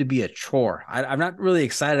Tarts seem to be a chore. I'm not really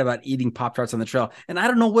excited about eating Pop Tarts on the trail, and I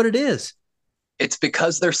don't know what it is. It's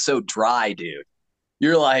because they're so dry, dude.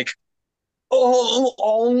 You're like,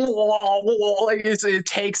 like it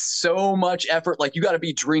takes so much effort. Like you got to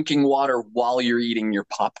be drinking water while you're eating your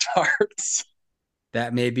Pop Tarts.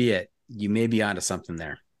 That may be it. You may be onto something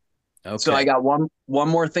there. So I Okay, got one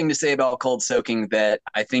more thing to say about cold soaking that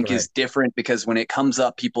I go think ahead. is different, because when it comes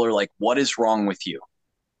up, people are like, "What is wrong with you?"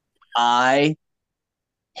 I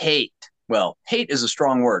hate. Well, hate is a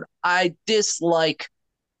strong word. I dislike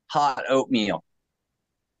hot oatmeal.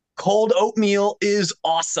 Cold oatmeal is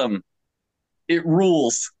awesome. It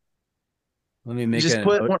rules. Let me You make just a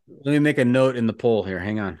put note. one. Let me make a note in the poll here.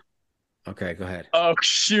 Hang on. Okay, go ahead. Oh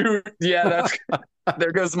shoot! Yeah, that's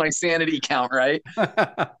there goes my sanity count, right?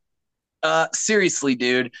 Seriously,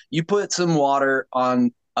 dude, you put some water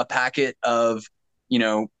on a packet of,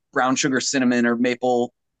 brown sugar, cinnamon, or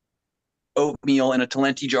maple oatmeal in a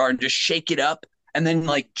Talenti jar and just shake it up and then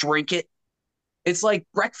like drink it. It's like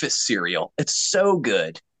breakfast cereal. It's so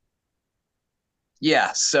good.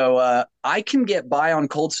 Yeah, so I can get by on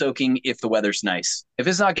cold soaking if the weather's nice. If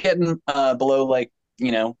it's not getting below like,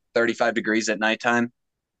 35 degrees at nighttime,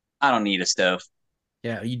 I don't need a stove.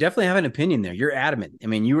 Yeah, you definitely have an opinion there. You're adamant. I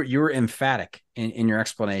mean, you were emphatic in your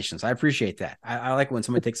explanations. I appreciate that. I like when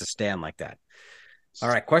somebody takes a stand like that. All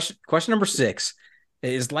right, question number 6.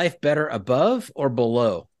 Is life better above or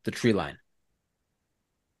below the tree line?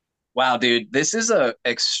 Wow, dude, this is a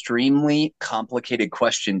extremely complicated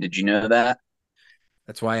question. Did you know that?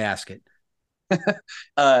 That's why I ask it.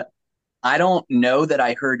 Uh, I don't know that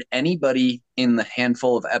I heard anybody in the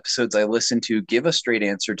handful of episodes I listened to give a straight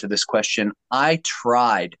answer to this question. I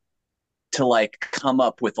tried to like come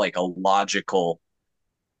up with like a logical,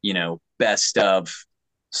 best of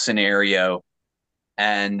scenario,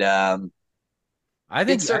 and I it's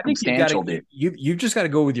think you've got circumstantial, to dude. you've just got to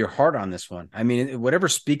go with your heart on this one. I mean, whatever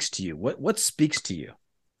speaks to you. What speaks to you?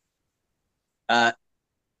 Uh,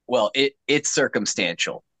 well, it's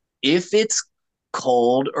circumstantial. If it's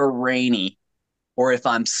cold or rainy, or if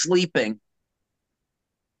I'm sleeping,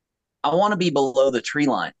 I want to be below the tree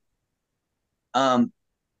line. Um,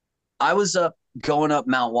 I was up going up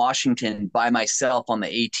Mount Washington by myself on the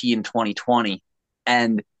AT in 2020,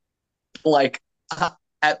 and like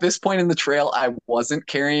at this point in the trail, I wasn't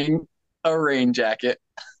carrying a rain jacket,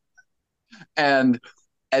 and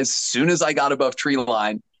as soon as I got above tree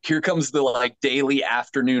line, here comes the like daily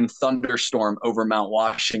afternoon thunderstorm over Mount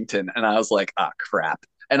Washington, and I was like, ah, crap.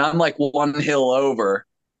 And I'm like one hill over,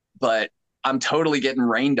 but I'm totally getting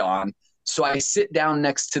rained on. So I sit down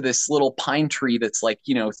next to this little pine tree that's like,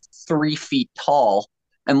 3 feet tall,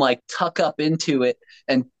 and like tuck up into it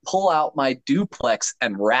and pull out my duplex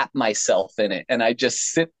and wrap myself in it. And I just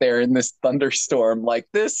sit there in this thunderstorm like,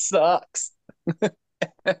 this sucks.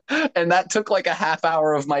 And that took like a half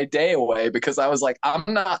hour of my day away, because I was like, I'm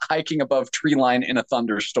not hiking above tree line in a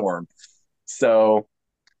thunderstorm. So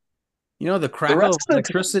The the crackle of rest of the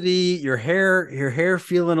electricity, your hair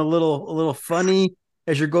feeling a little funny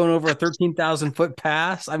as you're going over a 13,000-foot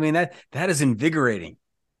pass. I mean, that is invigorating.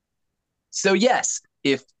 So yes,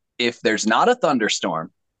 if there's not a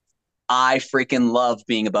thunderstorm, I freaking love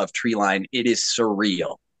being above tree line. It is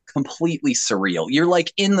surreal, completely surreal. You're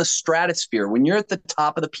like in the stratosphere when you're at the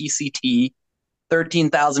top of the PCT,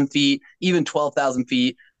 13,000 feet, even 12,000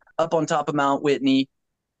 feet, up on top of Mount Whitney,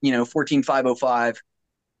 14,505.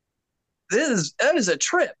 That is a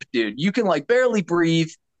trip, dude. You can like barely breathe.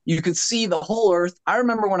 You can see the whole earth. I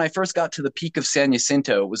remember when I first got to the peak of San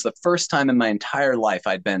Jacinto, it was the first time in my entire life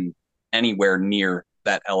I'd been anywhere near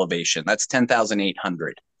that elevation. That's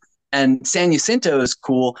 10,800. And San Jacinto is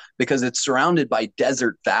cool because it's surrounded by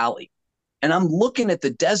desert valley. And I'm looking at the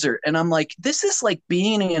desert and I'm like, this is like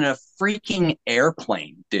being in a freaking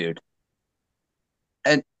airplane, dude.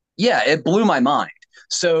 And yeah, it blew my mind.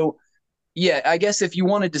 So yeah, I guess if you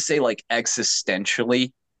wanted to say like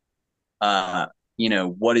existentially, uh,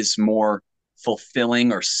 what is more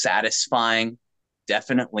fulfilling or satisfying,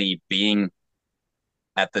 definitely being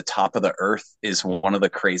at the top of the earth is one of the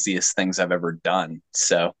craziest things I've ever done.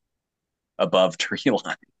 So above tree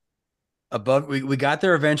line. Above, we got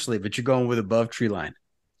there eventually, but you're going with above tree line.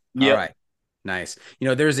 All Yep. right. Nice.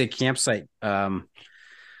 There's a campsite right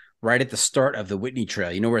at the start of the Whitney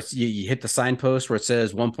Trail. Where you hit the signpost where it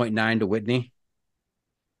says 1.9 to Whitney.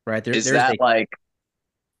 Right there. Is that like?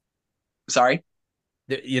 Sorry.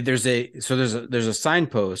 There's a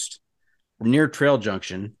signpost near Trail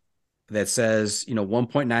Junction that says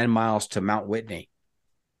 1.9 miles to Mount Whitney.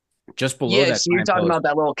 Just below that. So you're talking about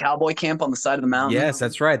that little cowboy camp on the side of the mountain? Yes,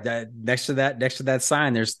 that's right. That next to that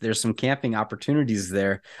sign, there's some camping opportunities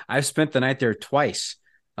there. I've spent the night there twice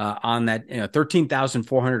on that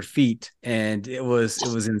 13,400 feet, and it was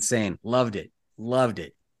insane. Loved it.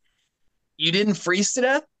 You didn't freeze to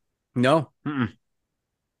death? No. Mm-mm.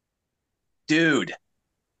 Dude,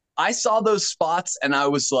 I saw those spots and I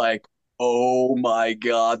was like, oh my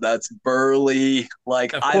God, that's burly.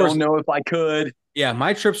 Like, I don't know if I could. Yeah,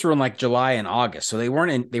 my trips were in like July and August, so they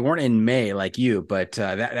weren't in May like you, but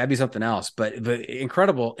that'd be something else. But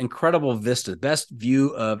incredible vista, best view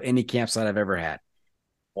of any campsite I've ever had.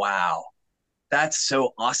 Wow, that's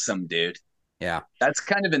so awesome, dude. Yeah, that's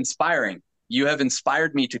kind of inspiring. You have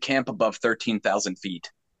inspired me to camp above 13,000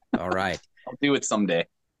 feet. All right, I'll do it someday.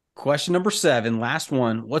 Question number 7, last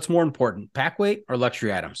one. What's more important, pack weight or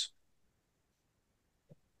luxury items?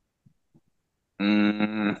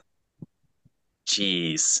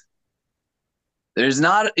 Jeez.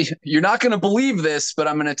 You're not going to believe this, but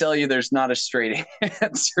I'm going to tell you there's not a straight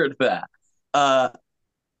answer to that.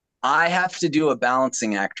 I have to do a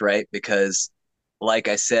balancing act, right? Because like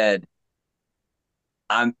I said,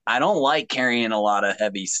 I don't like carrying a lot of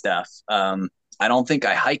heavy stuff. I don't think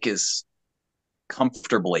I hike as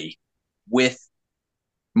comfortably with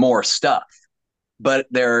more stuff. But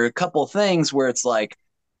there are a couple things where it's like,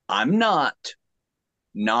 I'm not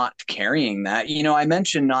carrying that. I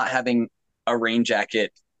mentioned not having a rain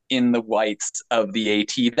jacket in the whites of the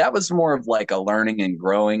AT. That was more of like a learning and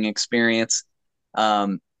growing experience.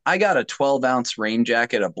 I got a 12-ounce rain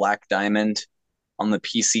jacket, a Black Diamond, on the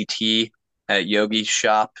PCT at Yogi's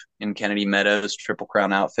shop in Kennedy Meadows, Triple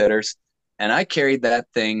Crown Outfitters. And I carried that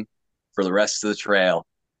thing for the rest of the trail.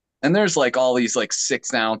 And there's like all these like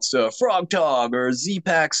 6-ounce Frog Dog or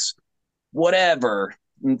Z-Packs, whatever.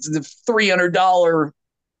 It's the $300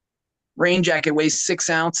 rain jacket weighs 6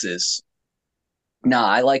 ounces. Nah,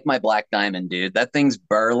 I like my Black Diamond, dude. That thing's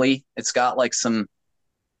burly. It's got like some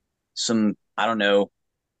I don't know,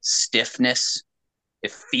 stiffness.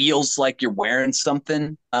 It feels like you're wearing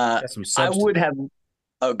something. I would have.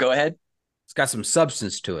 Oh, go ahead. It's got some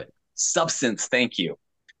substance to it. Substance. Thank you.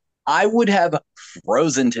 I would have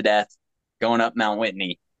frozen to death going up Mount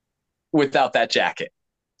Whitney without that jacket.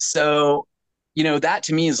 So, that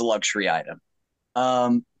to me is a luxury item.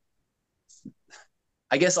 I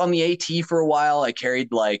guess on the AT for a while, I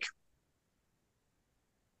carried like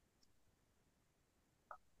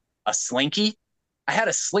a slinky. I had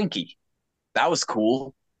a slinky. That was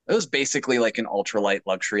cool. It was basically like an ultralight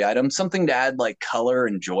luxury item, something to add like color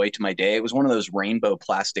and joy to my day. It was one of those rainbow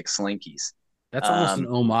plastic slinkies. That's almost an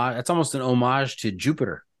homage. That's almost an homage to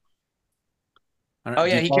Jupiter. Oh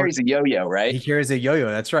yeah, he carries a yo-yo, right? He carries a yo-yo.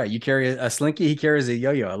 That's right. You carry a slinky. He carries a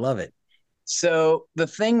yo-yo. I love it. So the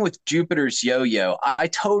thing with Jupiter's yo-yo, I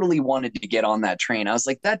totally wanted to get on that train. I was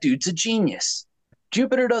like, that dude's a genius.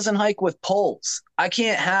 Jupiter doesn't hike with poles. I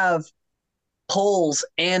can't have poles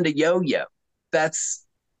and a yo-yo. That's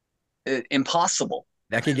impossible.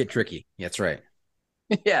 That can get tricky. That's right.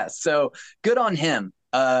 Yeah. So good on him.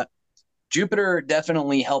 Jupiter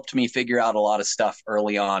definitely helped me figure out a lot of stuff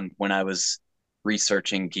early on when I was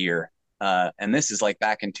researching gear. And this is like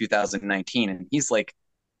back in 2019, and he's like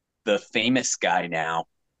the famous guy now.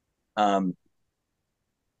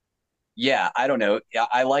 Yeah, I don't know.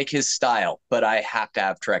 I like his style, but I have to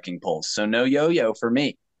have trekking poles. So no yo-yo for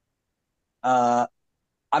me. I'm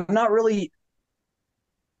not really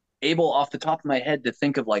able off the top of my head to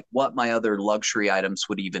think of like what my other luxury items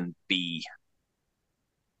would even be.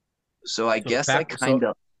 So I guess I kind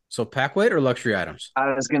of. So pack weight or luxury items?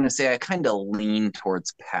 I was going to say I kind of lean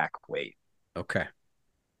towards pack weight. Okay.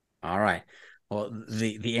 All right. Well,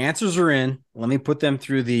 the answers are in. Let me put them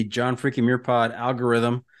through the John Freaking Muir Pod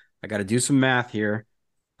algorithm. I got to do some math here.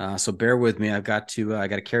 So bear with me. I got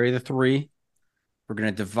to carry the 3. We're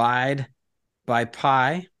going to divide by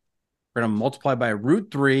pi. We're going to multiply by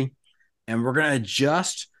 √3, and we're going to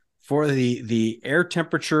adjust for the air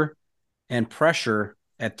temperature and pressure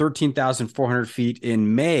at 13,400 feet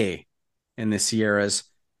in May in the Sierras,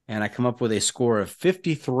 and I come up with a score of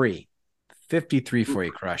 53. 53 for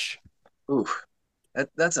you, Crush. Ooh,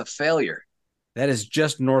 that's a failure. That is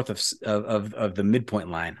just north of the midpoint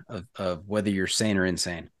line of whether you're sane or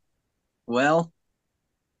insane. Well,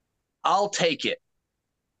 I'll take it.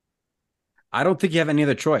 I don't think you have any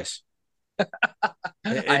other choice. It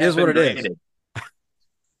I is have what been it is. graded.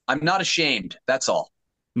 I'm not ashamed. That's all.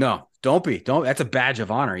 No, don't be. Don't. That's a badge of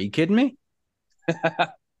honor. Are you kidding me?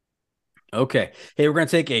 Okay. Hey, we're going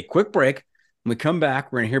to take a quick break. When we come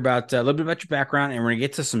back, we're going to hear about a little bit about your background, and we're going to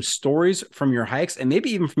get to some stories from your hikes and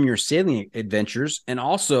maybe even from your sailing adventures, and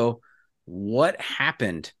also what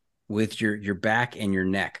happened with your back and your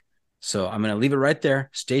neck. So I'm going to leave it right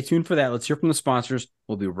there. Stay tuned for that. Let's hear from the sponsors.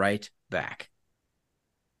 We'll be right back.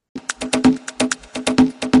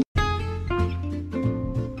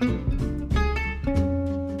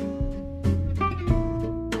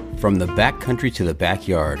 From the backcountry to the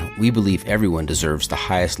backyard, we believe everyone deserves the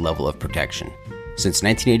highest level of protection. Since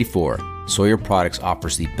 1984, Sawyer Products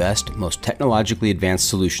offers the best, most technologically advanced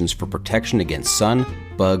solutions for protection against sun,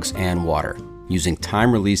 bugs, and water, using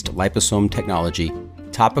time-released liposome technology,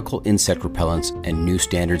 topical insect repellents, and new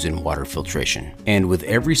standards in water filtration. And with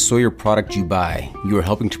every Sawyer product you buy, you are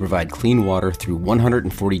helping to provide clean water through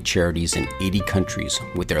 140 charities in 80 countries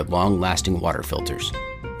with their long-lasting water filters.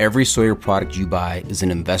 Every Sawyer product you buy is an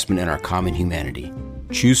investment in our common humanity.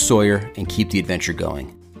 Choose Sawyer and keep the adventure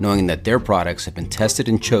going, knowing that their products have been tested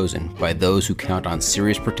and chosen by those who count on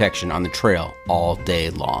serious protection on the trail all day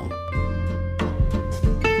long.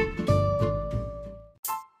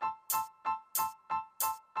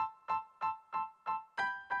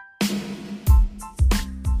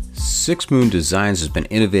 Six Moon Designs has been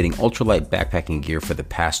innovating ultralight backpacking gear for the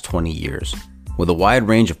past 20 years. With a wide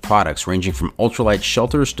range of products ranging from ultralight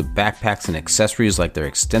shelters to backpacks and accessories like their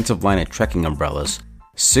extensive line of trekking umbrellas,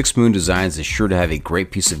 Six Moon Designs is sure to have a great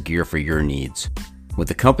piece of gear for your needs. With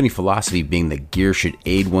the company philosophy being that gear should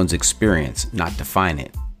aid one's experience, not define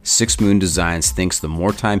it, Six Moon Designs thinks the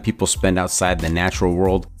more time people spend outside the natural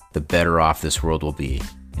world, the better off this world will be.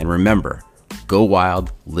 And remember, go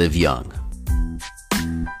wild, live young.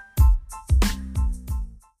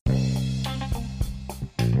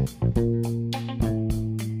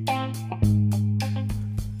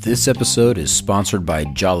 This episode is sponsored by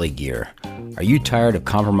Jolly Gear. Are you tired of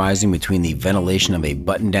compromising between the ventilation of a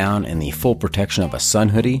button-down and the full protection of a sun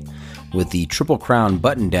hoodie? With the Triple Crown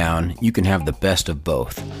button-down, you can have the best of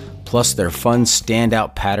both. Plus, their fun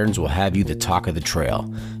standout patterns will have you the talk of the trail.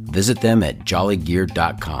 Visit them at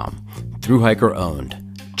jollygear.com. Thru Hiker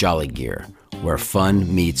owned, Jolly Gear, where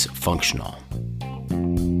fun meets functional.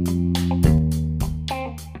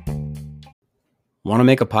 Want to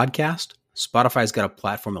make a podcast? Spotify's got a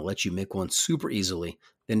platform that lets you make one super easily,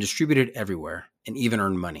 then distribute it everywhere, and even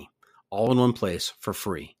earn money, all in one place for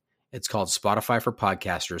free. It's called Spotify for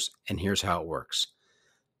Podcasters, and here's how it works.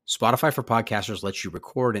 Spotify for Podcasters lets you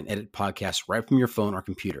record and edit podcasts right from your phone or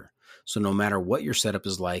computer, so no matter what your setup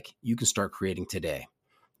is like, you can start creating today.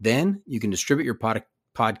 Then you can distribute your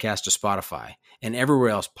podcast to Spotify and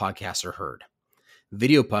everywhere else podcasts are heard.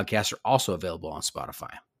 Video podcasts are also available on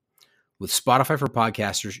Spotify. With Spotify for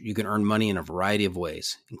Podcasters, you can earn money in a variety of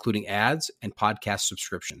ways, including ads and podcast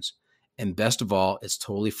subscriptions. And best of all, it's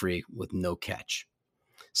totally free with no catch.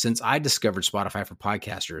 Since I discovered Spotify for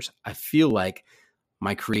Podcasters, I feel like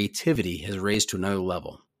my creativity has raised to another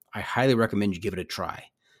level. I highly recommend you give it a try.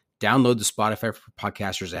 Download the Spotify for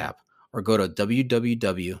Podcasters app or go to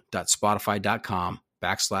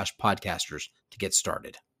www.spotify.com/podcasters to get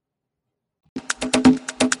started.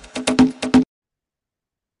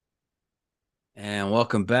 And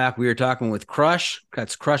welcome back. We are talking with Crush.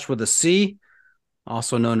 That's Crush with a C,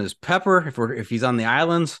 also known as Pepper if he's on the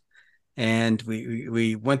islands. And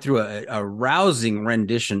we went through a rousing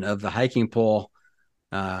rendition of the hiking pole,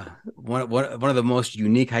 one of the most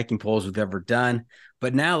unique hiking poles we've ever done.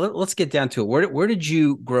 But now let's get down to it. Where did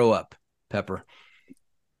you grow up, Pepper?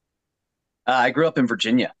 I grew up in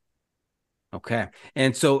Virginia. Okay.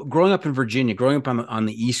 And so growing up in Virginia, growing up on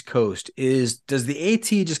the East Coast, does the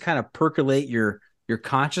AT just kind of percolate your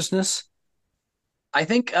consciousness? I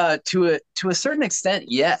think to a certain extent,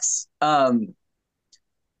 yes.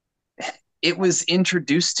 It was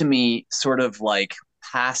introduced to me sort of like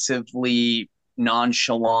passively,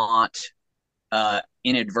 nonchalant,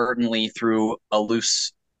 inadvertently through a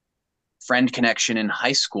loose friend connection in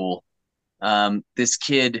high school. This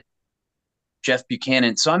kid, Jeff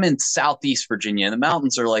Buchanan. So I'm in Southeast Virginia, and the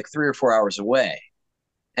mountains are like 3 or 4 hours away.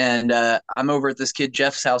 And I'm over at this kid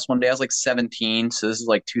Jeff's house one day. I was like 17, so this is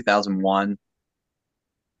like 2001.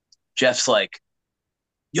 Jeff's like,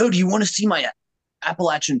 "Yo, do you want to see my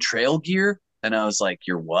Appalachian Trail gear?" And I was like,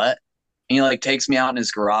 "Your what?" And he like takes me out in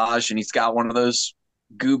his garage, and he's got one of those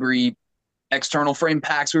goobery external frame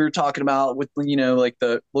packs we were talking about with, like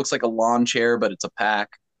the looks like a lawn chair, but it's a pack.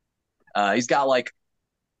 He's got like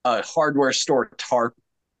a hardware store tarp.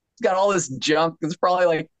 He's got all this junk that's probably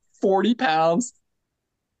like 40 pounds.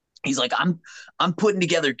 He's like, I'm putting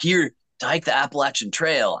together gear to hike the Appalachian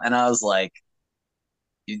Trail. And I was like,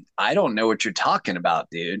 I don't know what you're talking about,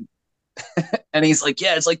 dude. And he's like,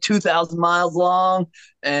 yeah, it's like 2,000 miles long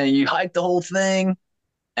and you hike the whole thing.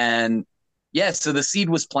 And yeah, so the seed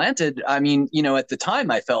was planted. I mean, at the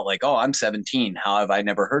time I felt like, oh, I'm 17. How have I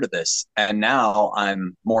never heard of this? And now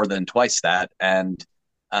I'm more than twice that. And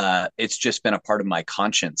it's just been a part of my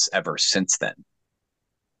conscience ever since then.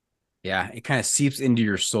 Yeah, it kind of seeps into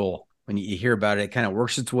your soul when you hear about it. It kind of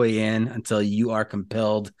works its way in until you are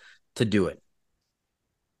compelled to do it.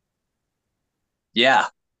 Yeah,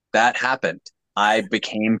 that happened. I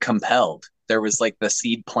became compelled. There was like the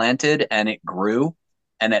seed planted and it grew.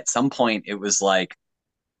 And at some point it was like,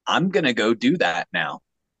 I'm going to go do that now.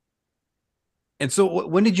 And so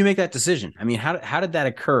when did you make that decision? I mean, how did that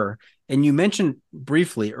occur? And you mentioned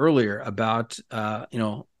briefly earlier about,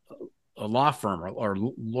 a law firm or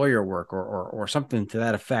lawyer work or something to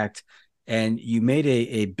that effect. And you made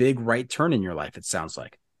a big right turn in your life, it sounds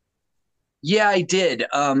like. Yeah, I did.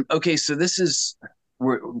 Okay, so this is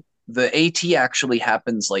where the AT actually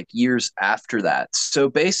happens like years after that. So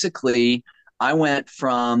basically, I went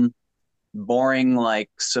from boring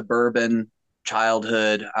like suburban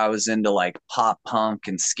childhood. I was into like pop punk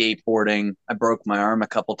and skateboarding. I broke my arm a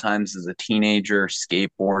couple times as a teenager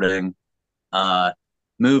skateboarding.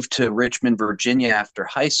 Moved to Richmond, Virginia after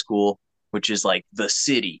high school, which is like the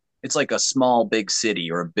city. It's like a small, big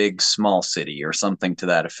city or a big, small city or something to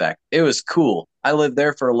that effect. It was cool. I lived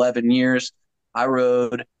there for 11 years. I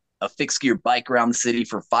rode a fixed gear bike around the city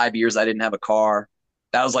for 5 years. I didn't have a car.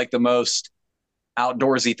 That was like the most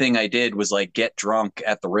outdoorsy thing I did was like get drunk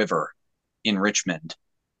at the river in Richmond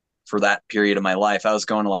for that period of my life. I was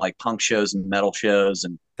going to like punk shows and metal shows.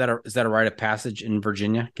 And Is that a rite of passage in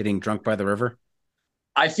Virginia, getting drunk by the river?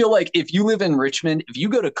 I feel like if you live in Richmond, if you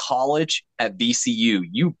go to college at VCU,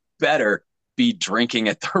 you better be drinking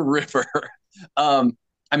at the river.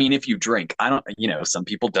 I mean, if you drink, I don't, some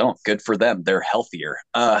people don't. Good for them. They're healthier.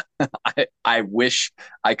 I wish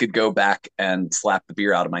I could go back and slap the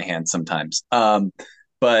beer out of my hand sometimes.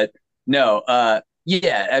 But no,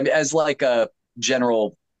 yeah, as like a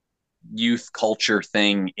general youth culture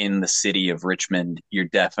thing in the city of Richmond, you're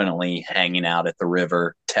definitely hanging out at the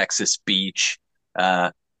river, Texas Beach,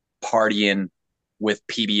 partying with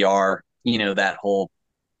PBR, that whole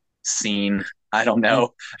scene. I don't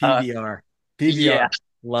know. PBR. Yeah.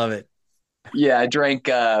 Love it. Yeah, I drank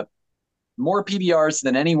more PBRs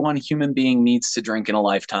than any one human being needs to drink in a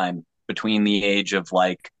lifetime between the age of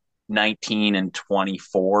like 19 and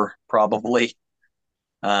 24, probably.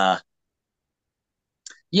 Yeah,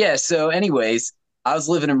 so anyways, I was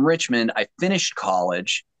living in Richmond. I finished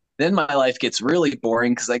college. Then my life gets really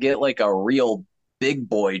boring because I get like a real big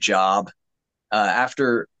boy job.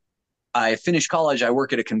 After I finished college, I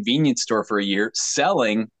work at a convenience store for a year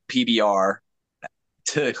selling PBR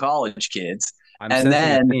to college kids. I'm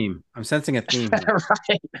sensing a theme.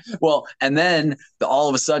 Right. Well, and then all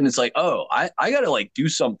of a sudden it's like, oh, I got to like do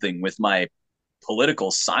something with my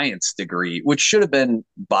political science degree, which should have been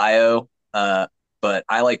bio, but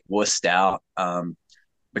I like wussed out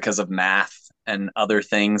because of math and other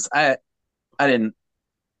things. I didn't.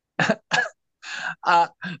 I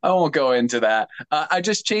won't go into that. I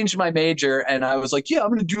just changed my major and I was like, yeah, I'm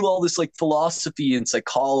going to do all this like philosophy and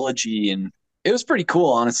psychology. And it was pretty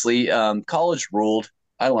cool, honestly. College ruled.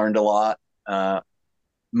 I learned a lot.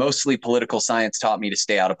 Mostly political science taught me to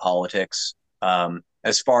stay out of politics.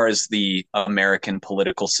 As far as the American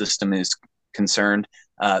political system is concerned,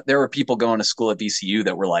 there were people going to school at VCU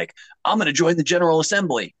that were like, I'm going to join the General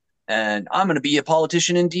Assembly and I'm going to be a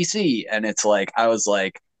politician in DC. And it's like, I was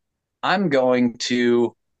like, I'm going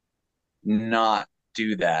to not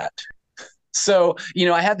do that. So,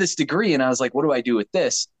 I had this degree and I was like, what do I do with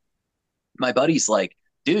this? My buddy's like,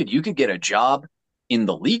 dude, you could get a job in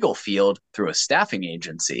the legal field through a staffing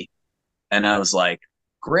agency. And I was like,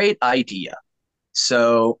 great idea.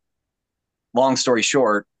 So long story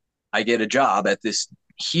short, I get a job at this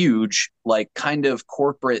huge, like kind of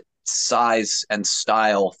corporate size and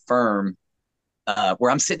style firm where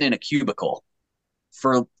I'm sitting in a cubicle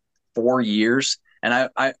for 4 years. And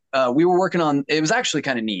we were working on, it was actually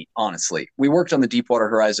kind of neat, honestly. We worked on the Deepwater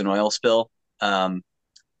Horizon oil spill,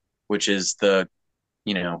 which is the,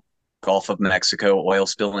 Gulf of Mexico oil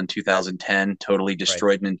spill in 2010, totally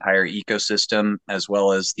destroyed an entire ecosystem as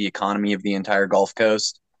well as the economy of the entire Gulf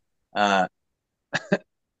Coast.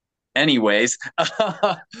 Anyways,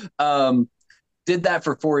 did that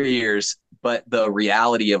for 4 years, but the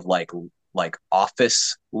reality of like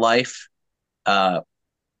office life, uh,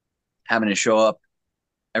 having to show up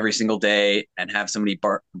every single day and have somebody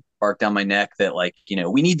bark down my neck that like,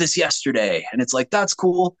 we need this yesterday. And it's like, that's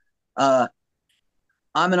cool. Uh,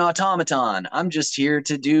 I'm an automaton. I'm just here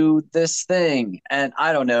to do this thing. And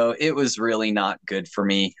I don't know. It was really not good for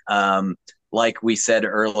me. Like we said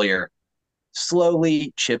earlier,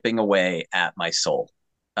 slowly chipping away at my soul.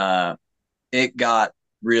 It got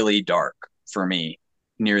really dark for me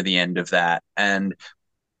near the end of that. And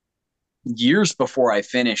years before I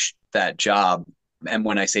finished that job, and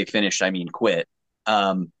when I say finished, I mean quit,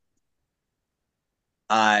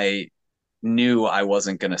 I knew I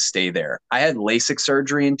wasn't going to stay there. I had LASIK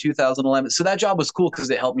surgery in 2011. So that job was cool because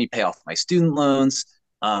it helped me pay off my student loans,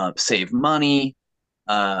 save money,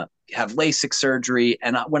 have LASIK surgery.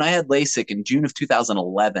 And when I had LASIK in June of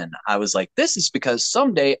 2011, I was like, this is because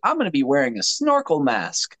someday I'm going to be wearing a snorkel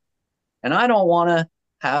mask and I don't want to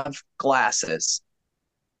have glasses.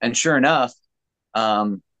 And sure enough,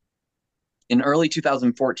 in early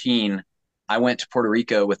 2014, I went to Puerto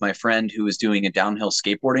Rico with my friend who was doing a downhill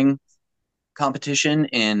skateboarding competition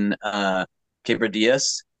in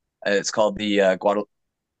Quebradillas. It's called the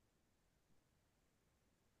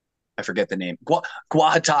I forget the name.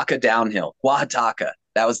 Oaxaca Downhill. Oaxaca.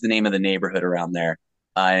 That was the name of the neighborhood around there.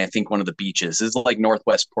 And I think one of the beaches. This is like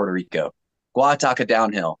northwest Puerto Rico. Oaxaca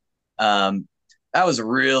Downhill. That was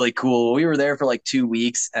really cool. We were there for like 2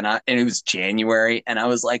 weeks and it was January and I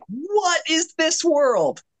was like, what is this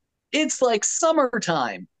world? It's like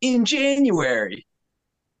summertime in January.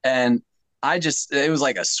 And it was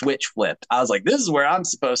like a switch flipped. I was like, this is where I'm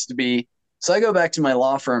supposed to be. So I go back to my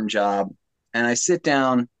law firm job and I sit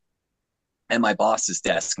down at my boss's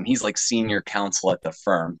desk and he's like senior counsel at the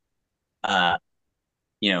firm,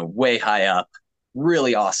 way high up,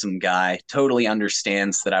 really awesome guy, totally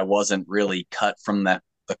understands that I wasn't really cut from the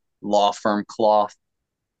law firm cloth.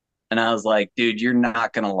 And I was like, dude, you're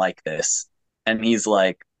not going to like this. And he's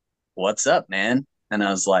like, what's up, man? And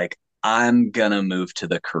I was like, I'm going to move to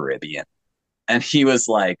the Caribbean. And he was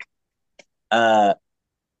like, I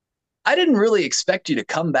didn't really expect you to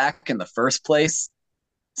come back in the first place.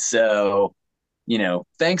 So,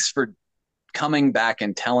 thanks for coming back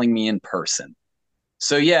and telling me in person.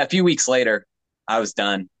 So yeah, a few weeks later, I was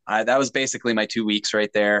done. That was basically my 2 weeks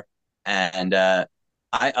right there. And I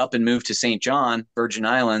up and moved to St. John, Virgin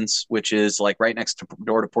Islands, which is like right next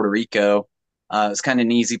door to Puerto Rico. It's kind of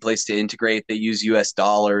an easy place to integrate. They use US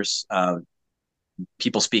dollars.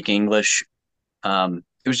 People speak English. It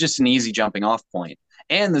was just an easy jumping off point.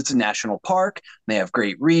 And it's a national park. They have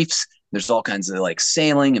great reefs. There's all kinds of like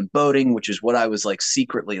sailing and boating, which is what I was like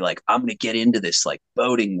secretly like, I'm going to get into this like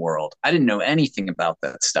boating world. I didn't know anything about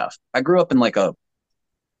that stuff. I grew up in like a,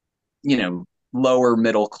 lower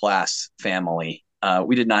middle class family.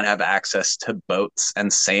 We did not have access to boats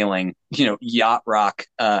and sailing. Yacht rock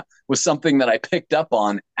was something that I picked up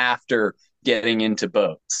on after getting into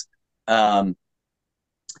boats.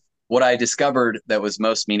 What I discovered that was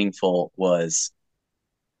most meaningful was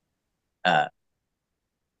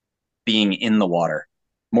being in the water,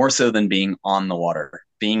 more so than being on the water.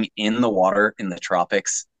 Being in the water in the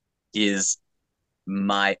tropics is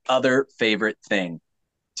my other favorite thing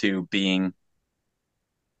to being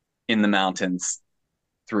in the mountains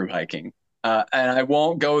through hiking. And I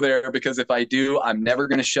won't go there because if I do, I'm never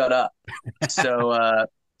going to shut up. So,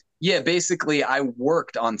 basically I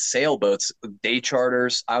worked on sailboats, day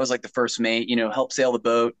charters. I was like the first mate, help sail the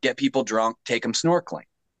boat, get people drunk, take them snorkeling,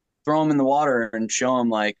 throw them in the water and show them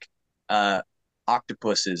like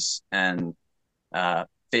octopuses and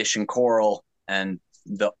fish and coral and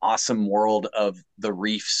the awesome world of the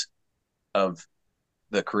reefs of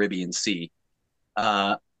the Caribbean Sea.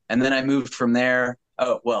 And then I moved from there.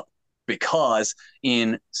 Because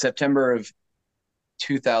in September of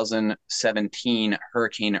 2017,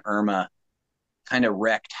 Hurricane Irma kind of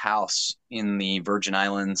wrecked house in the Virgin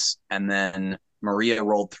Islands. And then Maria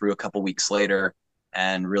rolled through a couple weeks later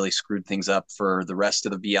and really screwed things up for the rest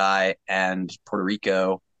of the VI and Puerto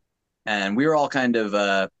Rico. And we were all kind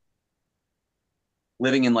of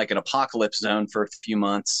living in like an apocalypse zone for a few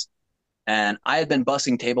months. And I had been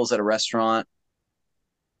bussing tables at a restaurant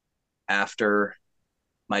after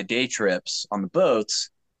my day trips on the boats.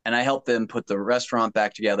 And I helped them put the restaurant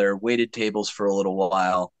back together, waited tables for a little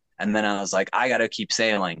while. And then I was like, I got to keep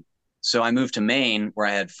sailing. So I moved to Maine where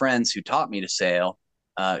I had friends who taught me to sail.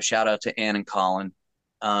 Shout out to Ann and Colin.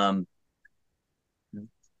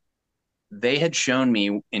 They had shown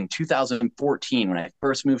me in 2014 when I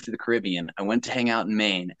first moved to the Caribbean. I went to hang out in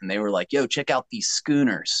Maine and they were like, yo, check out these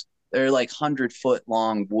schooners. They're like 100-foot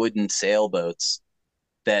long wooden sailboats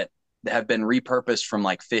that have been repurposed from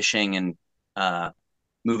like fishing and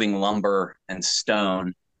moving lumber and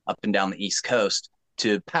stone up and down the East Coast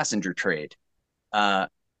to passenger trade.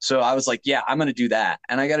 So I was like, yeah, I'm going to do that.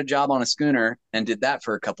 And I got a job on a schooner and did that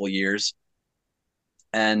for a couple of years.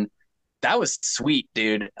 And that was sweet,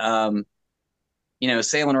 dude. Sailing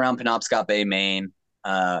around Penobscot Bay, Maine.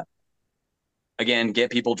 Again, get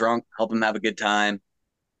people drunk, help them have a good time.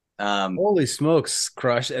 Holy smokes,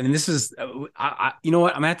 Crush. I mean, this is, you know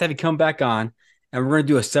what? I'm going to have you come back on, and we're going to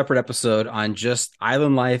do a separate episode on just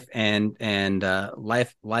island life and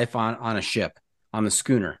life on a ship, on the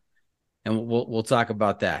schooner. And we'll talk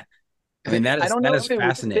about that. I mean, that is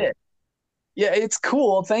fascinating. Yeah, it's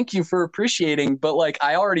cool. Thank you for appreciating. But like,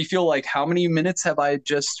 I already feel like how many minutes have I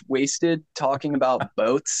just wasted talking about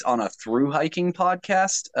boats on a through hiking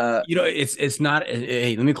podcast? It's not.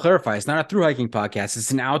 Hey, let me clarify. It's not a through hiking podcast.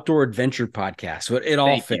 It's an outdoor adventure podcast. So it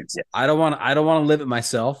all fits. You. I don't want to live it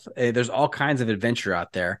myself. There's all kinds of adventure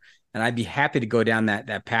out there, and I'd be happy to go down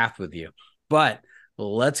that path with you. But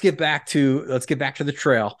let's get back to the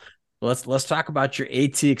trail. Let's talk about your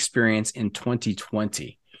AT experience in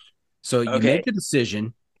 2020. So you make the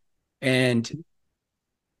decision, and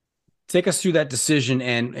take us through that decision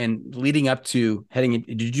and leading up to heading in.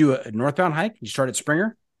 Did you do a northbound hike? You start at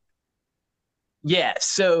Springer? Yeah.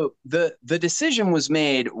 So the decision was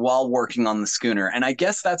made while working on the schooner. And I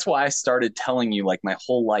guess that's why I started telling you like my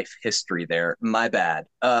whole life history there. My bad.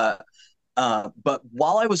 But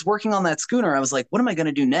while I was working on that schooner, I was like, what am I going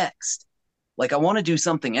to do next? Like, I want to do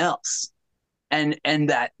something else. And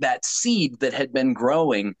that seed that had been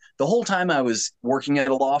growing the whole time I was working at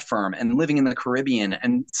a law firm and living in the Caribbean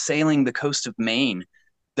and sailing the coast of Maine,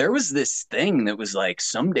 there was this thing that was like,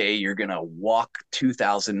 someday you're going to walk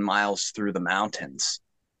 2,000 miles through the mountains.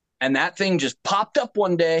 And that thing just popped up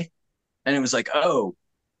one day, and it was like, oh,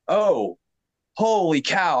 holy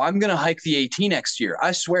cow, I'm going to hike the AT next year.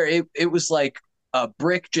 I swear it was like a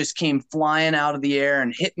brick just came flying out of the air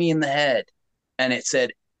and hit me in the head. And it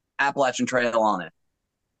said Appalachian Trail on it.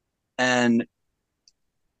 And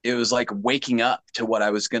it was like waking up to what I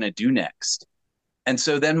was going to do next. And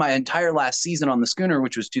so then my entire last season on the schooner,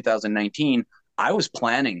 which was 2019, I was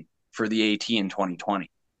planning for the AT in 2020.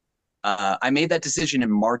 I made that decision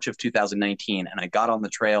in March of 2019, and I got on the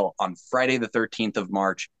trail on Friday, the 13th of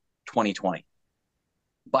March, 2020.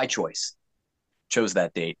 By choice. Chose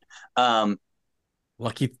that date.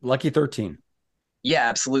 Lucky 13. Yeah,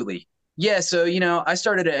 absolutely. Yeah, so, I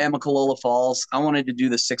started at Amicalola Falls. I wanted to do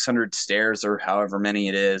the 600 stairs or however many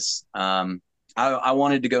it is. I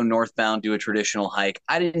wanted to go northbound, do a traditional hike.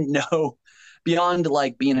 I didn't know, beyond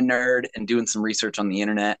like being a nerd and doing some research on the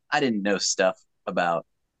internet, I didn't know stuff about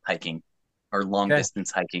hiking or long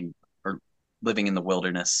distance hiking or living in the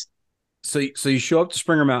wilderness. So you show up to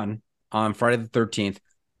Springer Mountain on Friday the 13th.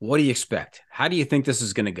 What do you expect? How do you think this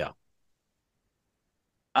is going to go?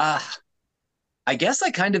 I guess I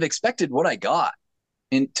kind of expected what I got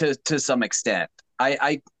to some extent.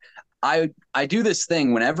 I do this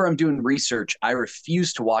thing whenever I'm doing research. I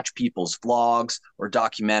refuse to watch people's vlogs or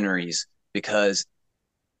documentaries because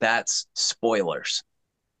that's spoilers.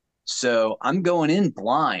 So I'm going in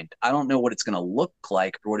blind. I don't know what it's going to look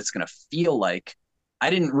like or what it's going to feel like. I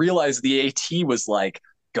didn't realize the AT was like,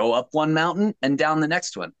 go up one mountain and down the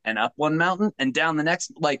next one, and up one mountain and down the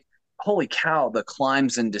next. Like, holy cow, the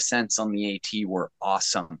climbs and descents on the AT were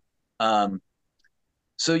awesome.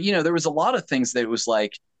 So, there was a lot of things that it was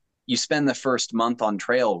like, you spend the first month on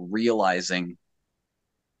trail realizing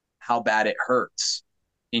how bad it hurts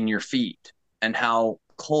in your feet and how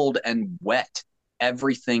cold and wet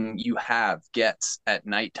everything you have gets at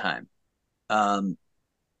nighttime.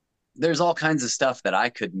 There's all kinds of stuff that I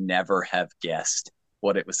could never have guessed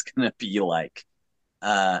what it was going to be like.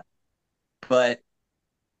 But,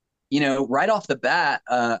 right off the bat,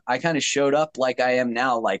 I kind of showed up like I am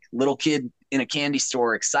now, like little kid in a candy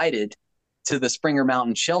store, excited to the Springer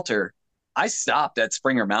Mountain shelter. I stopped at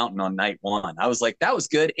Springer Mountain on night one. I was like, that was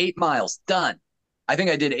good. 8 miles, done. I think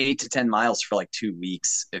I did 8 to 10 miles for like 2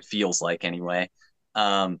 weeks. It feels like anyway.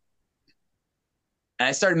 And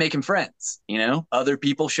I started making friends, other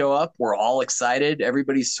people show up. We're all excited.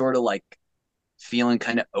 Everybody's sort of like feeling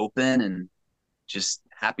kind of open and just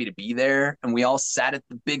happy to be there. And we all sat at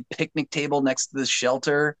the big picnic table next to the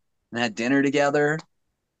shelter and had dinner together.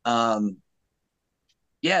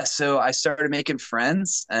 So I started making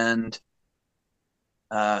friends, and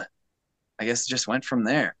I guess it just went from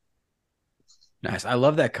there. Nice. I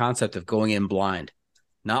love that concept of going in blind,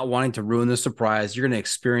 not wanting to ruin the surprise. You're going to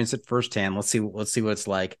experience it firsthand. Let's see what it's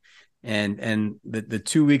like. And the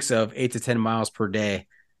 2 weeks of 8 to 10 miles per day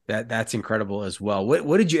That's incredible as well.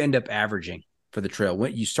 What did you end up averaging for the trail?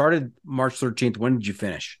 When you started March 13th, when did you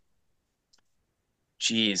finish?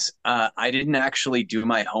 Geez, I didn't actually do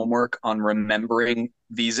my homework on remembering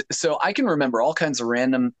these. So I can remember all kinds of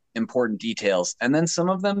random important details, and then some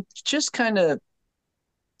of them just kind of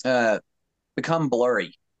become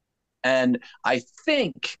blurry. And I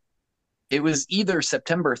think it was either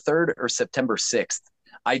September 3rd or September 6th.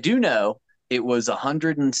 I do know it was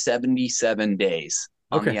 177 days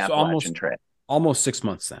on Okay, the so Appalachian Trail. almost 6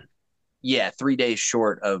 months then. Yeah, 3 days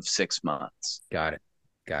short of 6 months. Got it.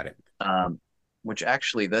 Which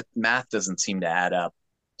actually, that math doesn't seem to add up.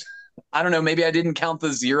 I don't know. Maybe I didn't count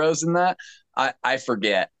the zeros in that. I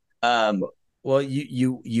forget. Well,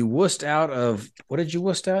 you wussed out of, what did you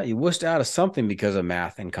wussed out? You wussed out of something because of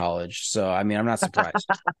math in college. So, I mean, I'm not surprised.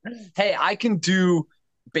 Hey, I can do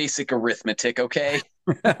basic arithmetic, okay?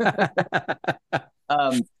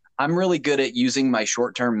 I'm really good at using my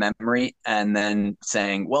short-term memory and then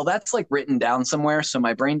saying, well, that's like written down somewhere, so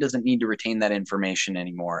my brain doesn't need to retain that information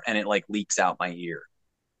anymore, and it like leaks out my ear.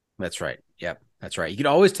 That's right. Yep, that's right. You can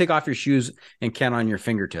always take off your shoes and count on your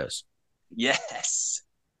finger toes. Yes.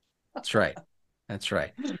 That's right. That's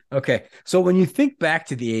right. Okay. So when you think back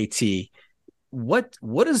to the AT, what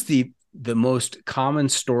is the most common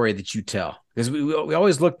story that you tell? Because we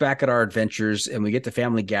always look back at our adventures and we get to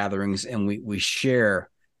family gatherings and we share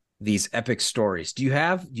these epic stories. Do you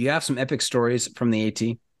have some epic stories from the AT?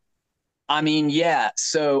 I mean, yeah.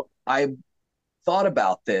 So I thought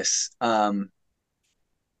about this,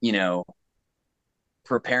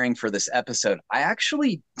 preparing for this episode. I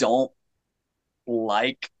actually don't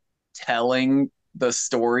like telling the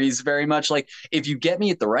stories very much. Like, if you get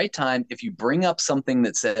me at the right time, if you bring up something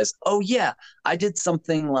that says, oh yeah, I did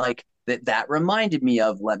something like that reminded me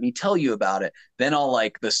of, let me tell you about it, then I'll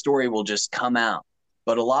like, the story will just come out.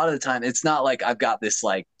 But a lot of the time, it's not like I've got this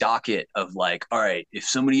like docket of like, all right, if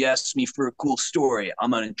somebody asks me for a cool story,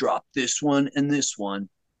 I'm going to drop this one and this one.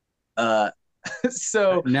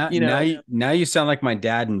 So now you sound like my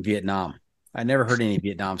dad in Vietnam. I never heard any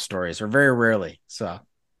Vietnam stories, or very rarely. So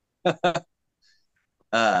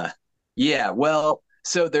yeah, well,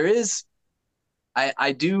 so there is,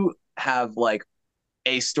 I do have like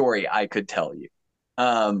a story I could tell you,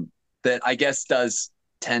 that I guess does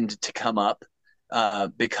tend to come up,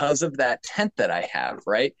 because of that tent that I have,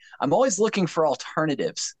 right? I'm always looking for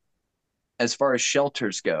alternatives as far as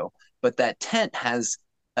shelters go, but that tent has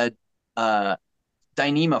a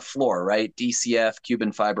Dyneema floor, right? DCF,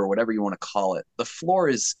 Cuban fiber, whatever you want to call it. The floor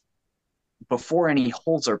is, before any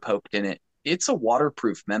holes are poked in it, it's a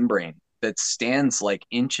waterproof membrane that stands like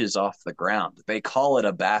inches off the ground. They call it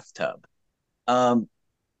a bathtub. I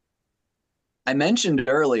mentioned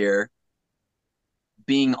earlier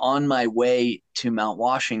being on my way to Mount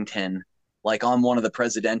Washington, like on one of the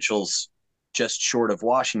presidentials just short of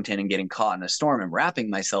Washington, and getting caught in a storm and wrapping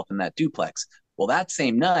myself in that duplex. Well, that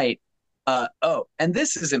same night, and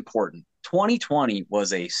this is important. 2020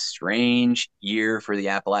 was a strange year for the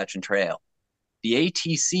Appalachian Trail. The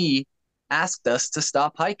ATC asked us to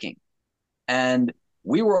stop hiking, and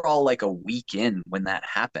we were all like a week in when that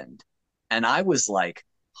happened. And I was like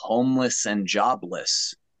homeless and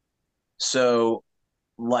jobless. So,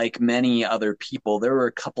 like many other people, there were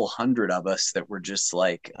a couple hundred of us that were just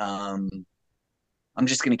like, I'm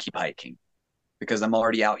just going to keep hiking because I'm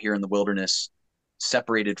already out here in the wilderness,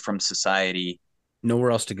 separated from society.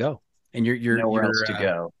 Nowhere else to go. And you're nowhere else to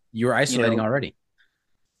go. You're isolating already.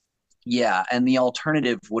 Yeah. And the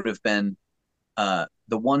alternative would have been, the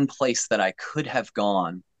one place that I could have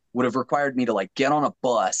gone would have required me to like get on a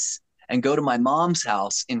bus and go to my mom's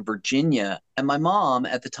house in Virginia. And my mom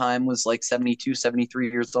at the time was like 72,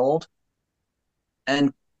 73 years old.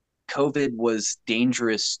 And COVID was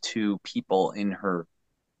dangerous to people in her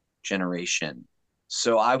generation.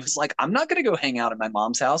 So I was like, I'm not going to go hang out at my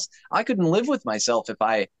mom's house. I couldn't live with myself if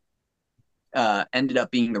I ended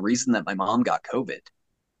up being the reason that my mom got COVID.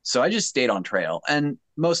 So I just stayed on trail. And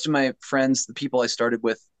most of my friends, the people I started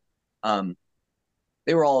with,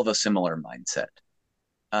 they were all of a similar mindset.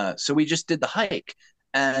 So we just did the hike.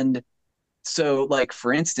 And so, like,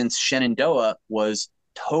 for instance, Shenandoah was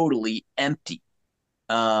totally empty.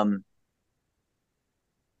 I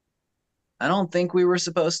don't think we were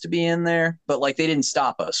supposed to be in there, but like they didn't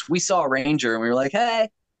stop us. We saw a ranger and we were like, hey.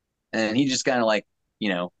 And he just kind of like,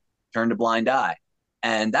 turned a blind eye.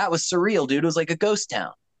 And that was surreal, dude. It was like a ghost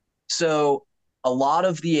town. So a lot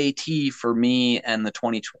of the AT for me and the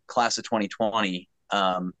class of 2020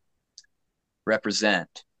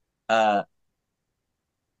 represent,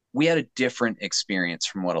 we had a different experience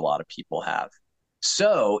from what a lot of people have.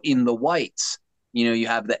 So in the whites, you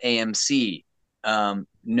have the AMC,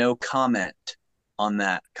 no comment on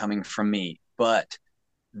that coming from me. But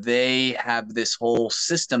they have this whole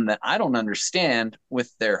system that I don't understand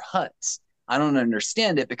with their huts. I don't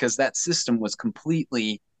understand it because that system was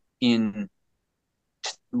completely in,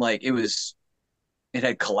 like, it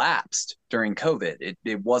had collapsed during COVID.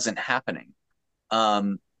 It wasn't happening.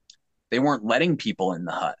 They weren't letting people in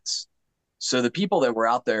the huts. So the people that were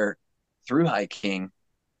out there through hiking,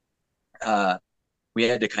 we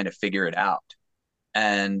had to kind of figure it out.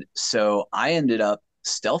 And so I ended up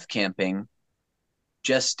stealth camping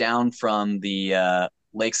just down from the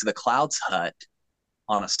Lakes of the Clouds hut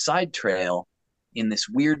on a side trail in this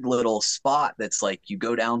weird little spot that's like you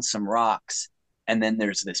go down some rocks and then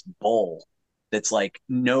there's this bowl that's like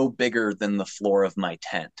no bigger than the floor of my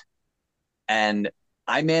tent. And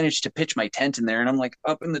I managed to pitch my tent in there, and I'm like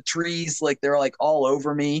up in the trees, like they're like all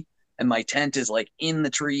over me, and my tent is like in the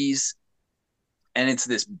trees, and it's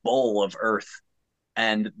this bowl of earth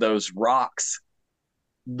and those rocks.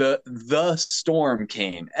 The storm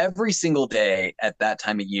came every single day at that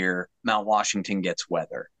time of year. Mount Washington gets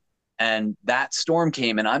weather, and that storm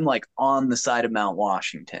came, and I'm like on the side of Mount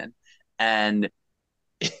Washington, and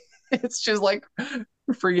it's just like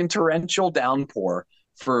freaking torrential downpour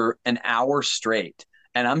for an hour straight.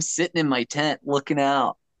 And I'm sitting in my tent looking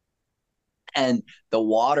out, and the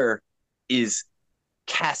water is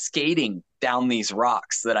cascading down these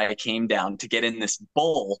rocks that I came down to get in this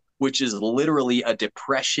bowl, which is literally a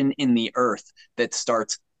depression in the earth that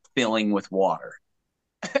starts filling with water.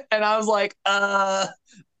 And I was like,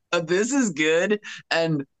 this is good.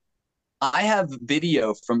 And I have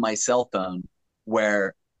video from my cell phone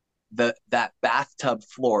where that bathtub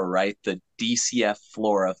floor, right, the DCF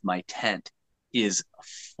floor of my tent is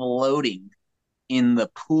floating in the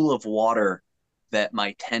pool of water that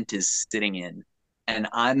my tent is sitting in. And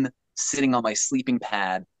I'm sitting on my sleeping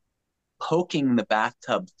pad, poking the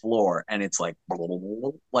bathtub floor, and it's like a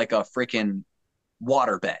freaking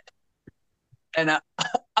waterbed. And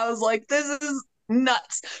I was like, this is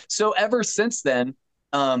nuts. So ever since then,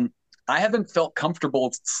 I haven't felt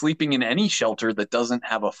comfortable sleeping in any shelter that doesn't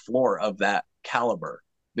have a floor of that caliber,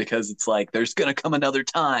 because it's like there's going to come another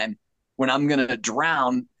time when I'm going to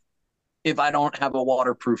drown if I don't have a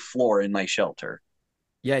waterproof floor in my shelter.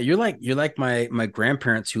 Yeah, you're like my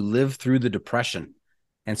grandparents who lived through the Depression.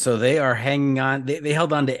 And so they are hanging on. They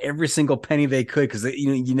held on to every single penny they could, because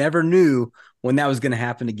you never knew when that was going to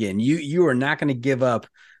happen again. You are not going to give up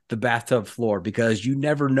the bathtub floor, because you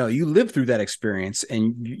never know. You lived through that experience,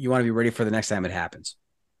 and you want to be ready for the next time it happens.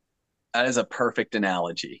 That is a perfect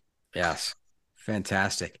analogy. Yes.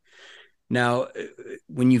 Fantastic. Now,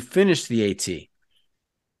 when you finished the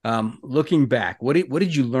AT, looking back, what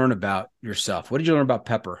did you learn about yourself? What did you learn about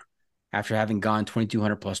Pepper after having gone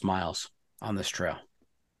 2,200 plus miles on this trail?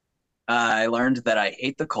 I learned that I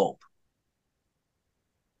hate the cold.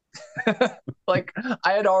 Like,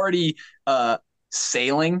 I had already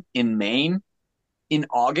sailing in Maine in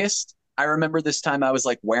August. I remember this time I was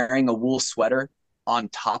like wearing a wool sweater on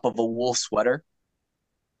top of a wool sweater.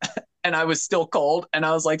 And I was still cold, and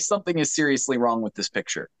I was like, something is seriously wrong with this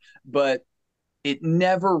picture. But it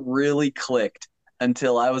never really clicked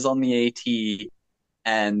until I was on the AT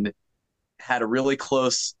and had a really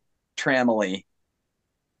close tramily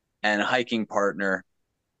and hiking partner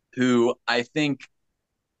who I think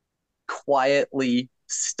quietly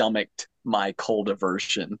stomached my cold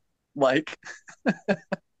aversion. Like,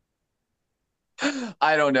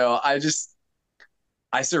 I don't know. I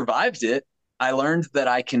survived it. I learned that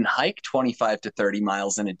I can hike 25 to 30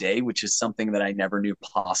 miles in a day, which is something that I never knew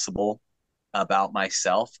possible about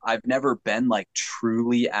myself. I've never been like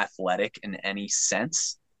truly athletic in any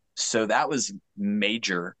sense. So that was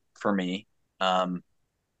major for me.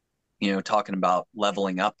 Talking about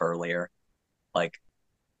leveling up earlier, like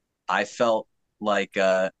I felt like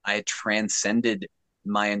I had transcended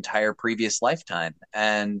my entire previous lifetime.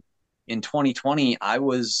 And in 2020, I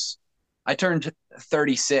turned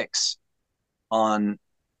 36 on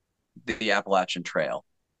the Appalachian Trail.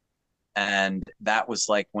 And that was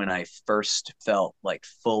like when I first felt like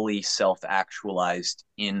fully self-actualized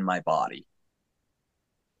in my body.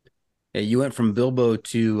 Yeah, you went from Bilbo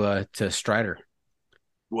to Strider.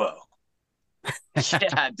 Whoa.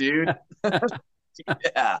 Yeah, dude.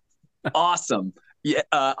 Yeah. Awesome. Yeah,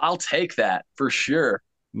 I'll take that for sure.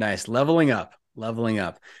 Nice. Leveling up.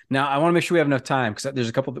 Now, I want to make sure we have enough time, because there's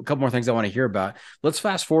a couple more things I want to hear about. Let's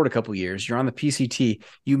fast forward a couple of years. You're on the PCT.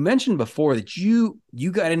 You mentioned before that you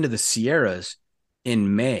got into the Sierras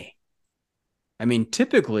in May. I mean,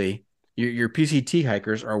 typically your PCT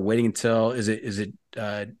hikers are waiting until is it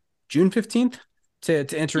June 15th to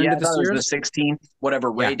enter into the Sierras? The 16th,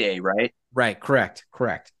 whatever Ray Day, right? Right. Correct.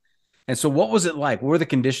 And so what was it like? What were the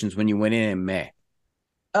conditions when you went in May?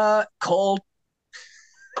 Cold.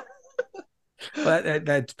 Well,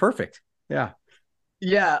 that's perfect. Yeah.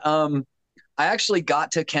 Yeah. I actually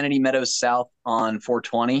got to Kennedy Meadows South on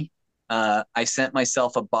 420. I sent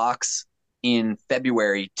myself a box in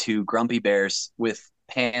February to Grumpy Bears with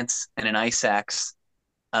pants and an ice axe,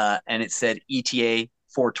 and it said ETA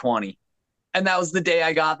 420. And that was the day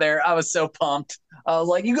I got there. I was so pumped. I was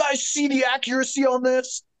like, "You guys see the accuracy on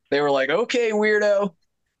this?" They were like, "Okay, weirdo."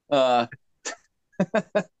 Uh,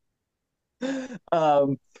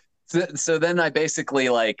 so then I basically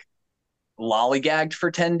like lollygagged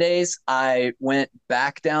for 10 days. I went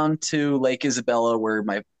back down to Lake Isabella where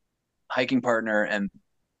my hiking partner and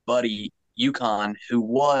buddy Yukon, who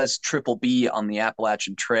was Triple B on the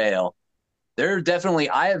Appalachian Trail.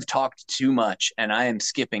 I have talked too much and I am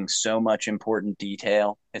skipping so much important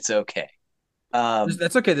detail. It's okay.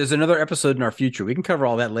 That's okay. There's another episode in our future. We can cover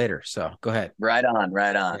all that later. So go ahead. Right on.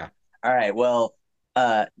 Yeah. All right. Well,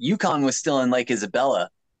 Yukon was still in Lake Isabella.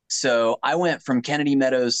 So I went from Kennedy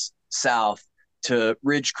Meadows south to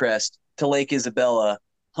Ridgecrest to Lake Isabella,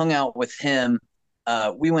 hung out with him.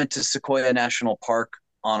 We went to Sequoia National Park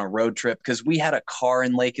on a road trip because we had a car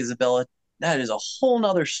in Lake Isabella. That is a whole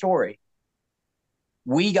nother story.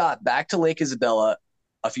 We got back to Lake Isabella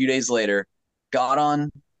a few days later, got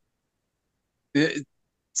on.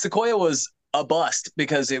 Sequoia was a bust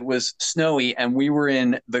because it was snowy and we were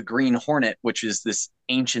in the Green Hornet, which is this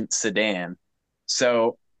ancient sedan.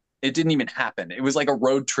 So it didn't even happen. It was like a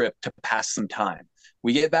road trip to pass some time.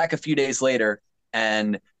 We get back a few days later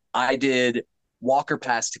and I did Walker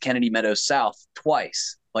Pass to Kennedy Meadows South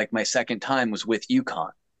twice. Like my second time was with Yukon.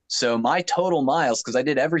 So my total miles, because I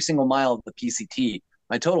did every single mile of the PCT,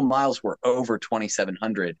 my total miles were over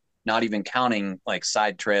 2,700, not even counting like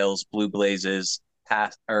side trails, blue blazes,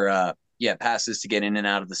 passes to get in and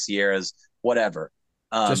out of the Sierras, whatever.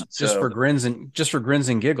 Just for grins and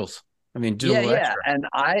giggles. I mean, do a little extra. And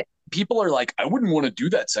people are like, I wouldn't want to do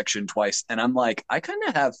that section twice. And I'm like, I kind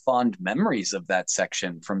of have fond memories of that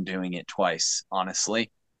section from doing it twice,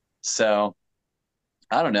 honestly. So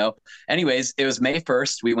I don't know. Anyways, it was May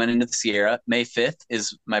 1st. We went into the Sierra. May 5th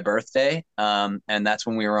is my birthday. And that's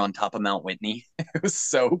when we were on top of Mount Whitney. It was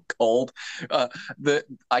so cold.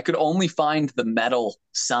 I could only find the metal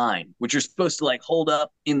sign, which you're supposed to like hold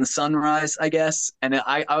up in the sunrise, I guess. And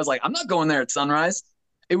I was like, I'm not going there at sunrise.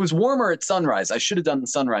 It was warmer at sunrise. I should have done the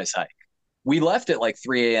sunrise hike. We left at like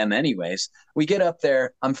 3 a.m. anyways. We get up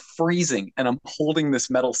there. I'm freezing and I'm holding this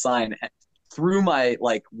metal sign. Through my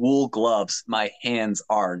like wool gloves, my hands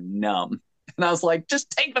are numb. And I was like, just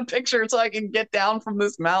take the picture so I can get down from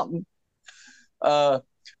this mountain. So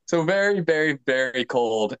very, very, very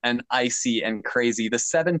cold and icy and crazy. The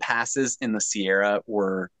 7 passes in the Sierra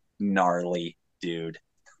were gnarly, dude.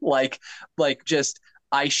 Like just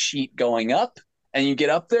ice sheet going up, and you get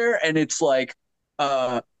up there and it's like,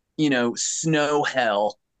 snow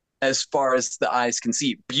hell as far as the eyes can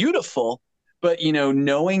see. Beautiful, but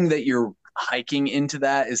knowing that you're hiking into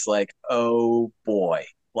that is like, oh boy,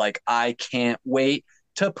 like I can't wait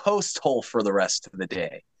to post hole for the rest of the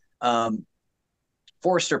day.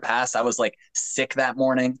 Forester Pass, I was like sick that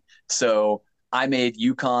morning, so I made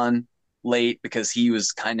Yukon late because he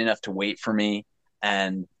was kind enough to wait for me,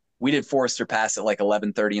 and we did Forester Pass at like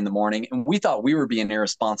 11:30 in the morning, and we thought we were being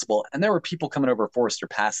irresponsible, and there were people coming over Forester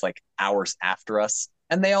Pass like hours after us,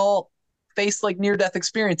 and they all faced like near-death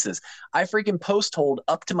experiences. I freaking post-holed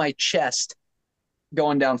up to my chest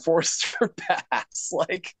going down Forester Pass.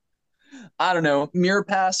 Like, I don't know. Muir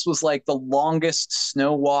Pass was like the longest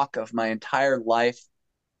snow walk of my entire life.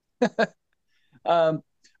 This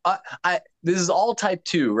is all type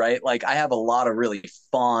 2, right? Like I have a lot of really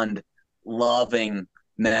fond, loving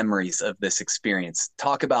memories of this experience.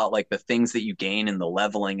 Talk about like the things that you gain in the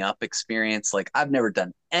leveling up experience. Like I've never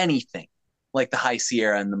done anything like the High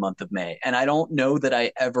Sierra in the month of May, and I don't know that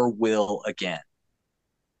I ever will again.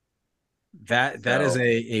 That is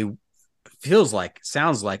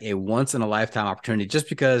sounds like a once in a lifetime opportunity, just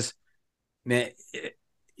because, man,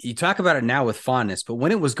 you talk about it now with fondness, but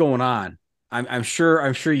when it was going on, I'm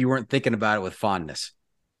sure you weren't thinking about it with fondness.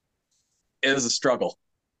 It was a struggle.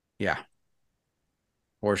 Yeah,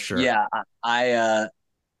 for sure. Yeah. I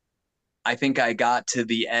think I got to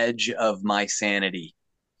the edge of my sanity.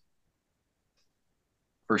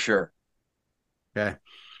 For sure. Okay.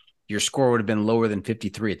 Your score would have been lower than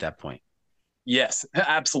 53 at that point. Yes,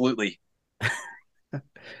 absolutely.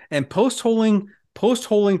 And post holing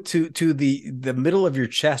to the middle of your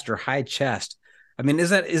chest or high chest, I mean, is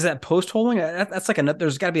that post holing? That's like another.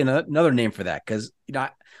 There's got to be another name for that because when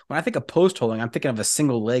I think of post holing, I'm thinking of a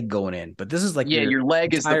single leg going in, but this is like your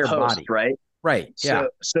leg is the post, body. right? Right. Yeah.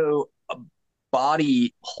 So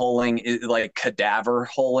body holing is like cadaver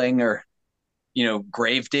holing or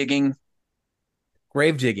grave digging.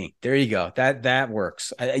 Grave digging. There you go. That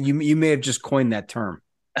works. You may have just coined that term.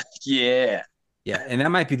 Yeah. Yeah, and that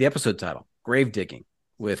might be the episode title: Grave Digging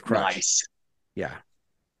with Crutch. Nice. Yeah.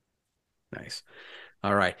 Nice.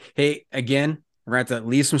 All right. Hey, again, we're going to have to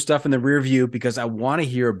leave some stuff in the rear view because I want to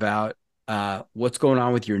hear about what's going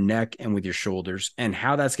on with your neck and with your shoulders and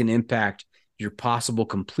how that's going to impact your possible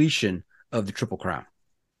completion of the Triple Crown.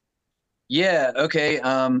 Yeah. Okay.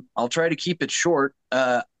 I'll try to keep it short.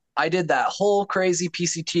 I did that whole crazy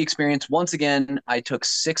PCT experience. Once again, I took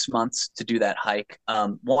 6 months to do that hike.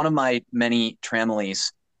 One of my many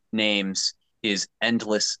Tramilies names is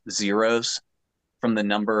Endless Zeros from the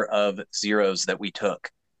number of zeros that we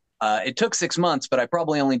took. It took 6 months, but I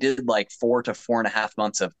probably only did like 4 to 4.5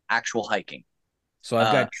 months of actual hiking. So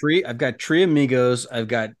I've got Tree Amigos, I've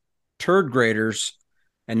got Turd Graders,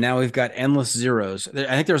 and now we've got Endless Zeros. I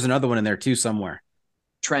think there's another one in there too somewhere.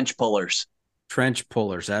 Trench Pullers.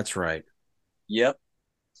 That's right. Yep.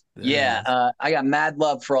 Yeah. I got mad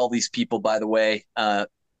love for all these people, by the way.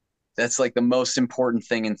 That's like the most important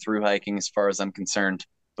thing in through hiking as far as I'm concerned.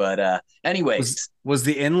 But anyways, was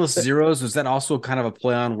the Endless Zeros, was that also kind of a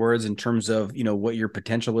play on words in terms of, what your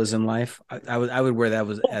potential is in life? I would wear that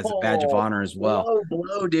as a badge of honor as well.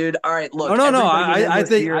 Blow, dude. All right, look. No.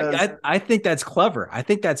 I think that's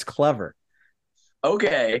clever.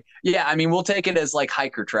 Okay. Yeah, I mean, we'll take it as like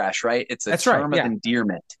hiker trash, right? It's a term of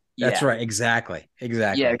endearment. That's right. Exactly.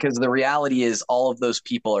 Yeah, because the reality is all of those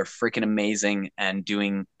people are freaking amazing and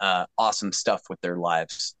doing awesome stuff with their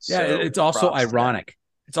lives. Yeah, so it's also ironic.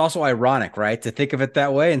 It's also ironic, right, to think of it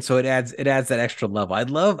that way, and so it adds that extra level. I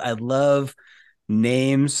love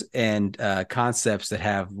names and concepts that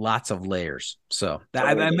have lots of layers. So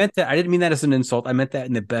I meant that. I didn't mean that as an insult. I meant that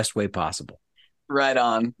in the best way possible. Right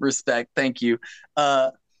on. Respect. Thank you.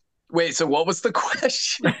 Wait, so what was the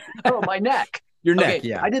question? Oh, my neck. Your neck, okay,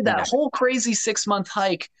 yeah. I did that whole crazy 6-month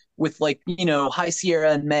hike with High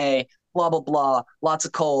Sierra in May, blah, blah, blah, lots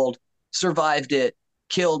of cold, survived it,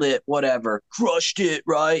 killed it, whatever, crushed it,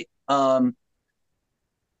 right? 3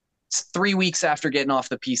 weeks after getting off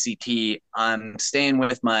the PCT, I'm staying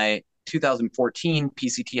with my 2014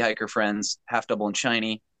 PCT hiker friends, Half Double and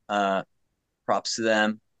Shiny. Props to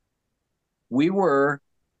them. We were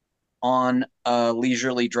on a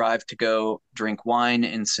leisurely drive to go drink wine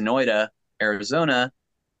in Sonoyta, Arizona,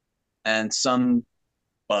 and somebody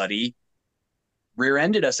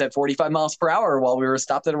rear-ended us at 45 miles per hour while we were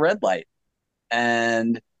stopped at a red light.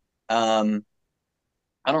 And I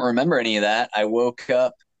don't remember any of that. I woke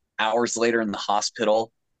up hours later in the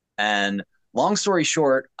hospital, and long story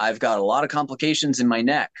short, I've got a lot of complications in my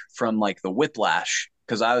neck from like the whiplash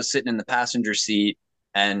because I was sitting in the passenger seat,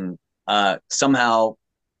 and somehow,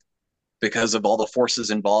 because of all the forces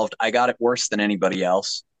involved, I got it worse than anybody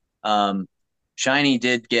else. Shiny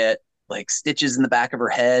did get like stitches in the back of her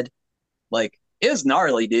head. Like, it was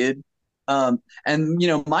gnarly, dude. And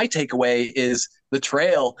my takeaway is the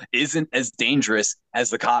trail isn't as dangerous as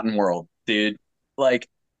the cotton world, dude. Like,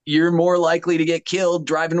 you're more likely to get killed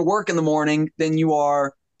driving to work in the morning than you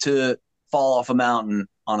are to fall off a mountain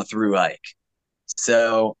on a through hike.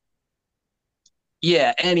 So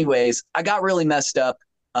yeah, anyways, I got really messed up.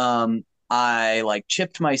 I like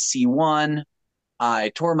chipped my C1.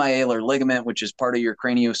 I tore my alar ligament, which is part of your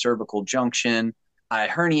craniocervical junction. I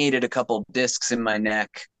herniated a couple discs in my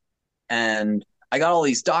neck, and I got all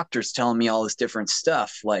these doctors telling me all this different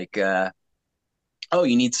stuff, like, oh,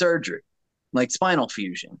 you need surgery, like spinal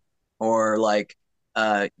fusion, or like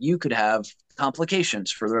you could have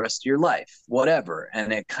complications for the rest of your life, whatever.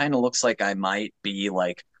 And it kind of looks like I might be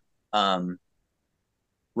like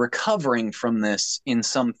recovering from this in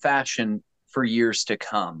some fashion for years to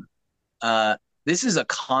come. This is a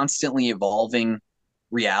constantly evolving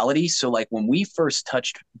reality. So like when we first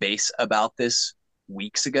touched base about this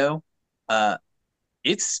weeks ago,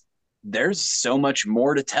 there's so much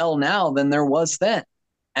more to tell now than there was then.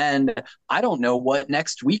 And I don't know what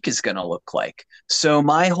next week is going to look like. So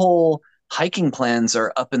my whole hiking plans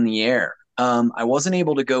are up in the air. I wasn't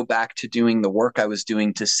able to go back to doing the work I was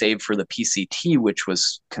doing to save for the PCT, which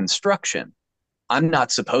was construction. I'm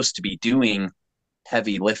not supposed to be doing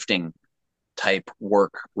heavy lifting type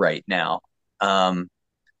work right now.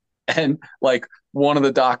 And like one of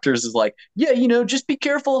the doctors is like, yeah, just be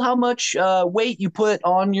careful how much weight you put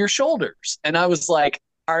on your shoulders. And I was like,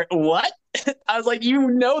 what? I was like,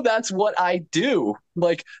 that's what I do.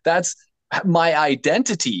 Like, my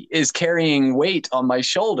identity is carrying weight on my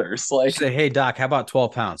shoulders. Like, Say, hey, Doc, how about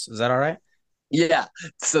 12 pounds? Is that all right? yeah.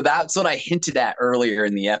 So that's what I hinted at earlier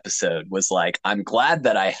in the episode was like, I'm glad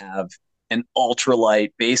that I have an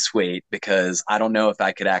ultralight base weight because I don't know if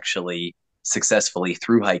I could actually successfully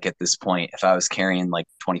through hike at this point if I was carrying like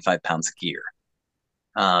 25 pounds of gear.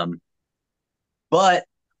 But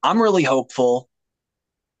I'm really hopeful.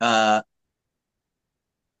 Uh,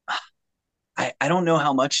 I don't know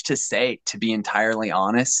how much to say, to be entirely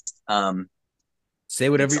honest. Say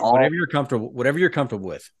whatever whatever you're comfortable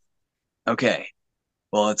with. Okay.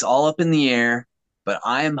 Well, it's all up in the air, but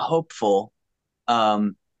I am hopeful.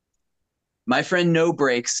 My friend No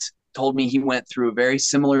Breaks told me he went through a very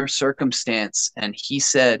similar circumstance, and he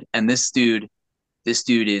said, and this dude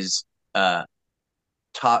is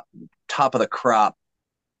top of the crop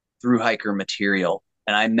through hiker material.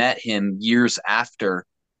 And I met him years after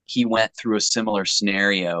he went through a similar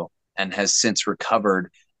scenario and has since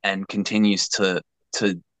recovered and continues to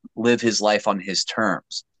live his life on his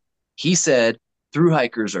terms. He said through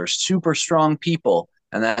hikers are super strong people,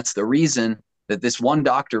 and that's the reason that this one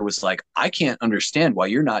doctor was like, I can't understand why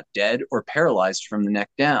you're not dead or paralyzed from the neck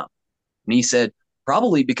down. And he said,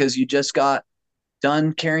 probably because you just got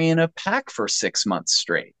done carrying a pack for 6 months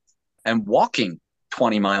straight and walking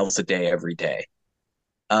 20 miles a day every day.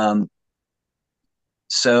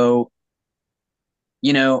 So,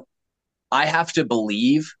 you know, I have to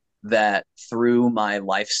believe that through my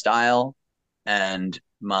lifestyle and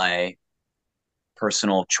my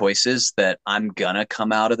personal choices that I'm gonna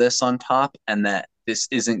come out of this on top and that this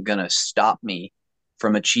isn't gonna stop me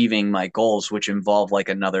from achieving my goals, which involve like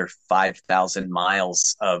another 5,000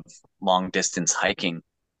 miles of long distance hiking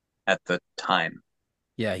at the time.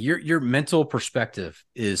 Yeah, your mental perspective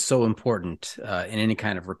is so important in any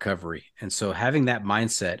kind of recovery, and so having that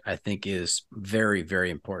mindset, I think, is very,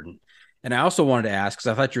 very important. And I also wanted to ask,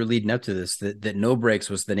 because I thought you were leading up to this, that No Breaks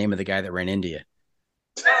was the name of the guy that ran India.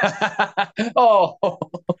 Oh,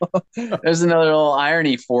 there's another little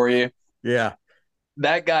irony for you. Yeah,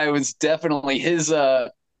 That guy was definitely his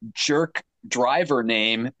jerk driver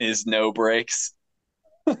name is No Breaks.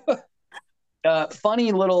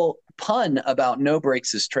 Funny little pun about No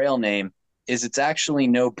Breaks' trail name is it's actually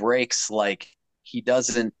no breaks, like he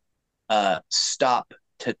doesn't stop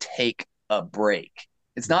to take a break.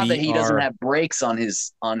 It's not that he doesn't have brakes on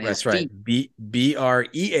his that's feet. right.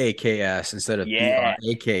 BREAKS instead of Yeah.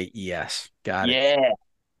 BRAKES. Got it.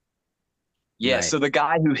 Yeah. Nice. So the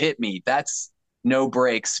guy who hit me, that's No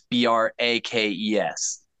Breaks,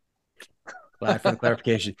 BRAKES. Glad for the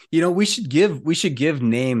clarification. You know, we should give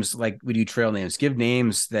names like we do trail names. Give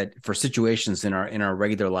names that for situations in our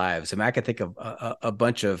regular lives. I mean, I could think of a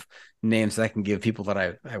bunch of names that I can give people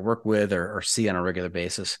that I work with or see on a regular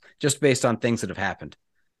basis, just based on things that have happened.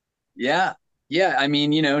 Yeah. Yeah. I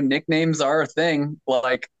mean, nicknames are a thing.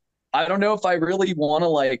 Like, I don't know if I really want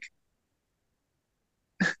to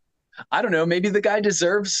I don't know, maybe the guy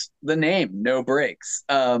deserves the name No Breaks.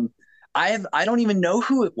 I don't even know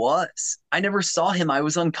who it was. I never saw him. I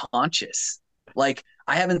was unconscious. Like,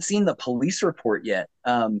 I haven't seen the police report yet.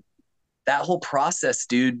 That whole process,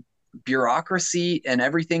 dude, bureaucracy and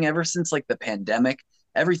everything ever since like the pandemic,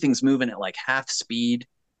 everything's moving at like half speed.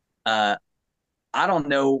 I don't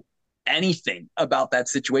know anything about that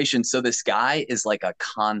situation. So this guy is like a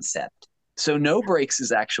concept. So No Breaks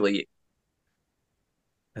is actually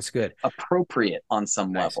That's good. appropriate on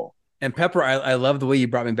some level. And Pepper, I love the way you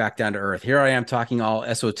brought me back down to earth. Here I am talking all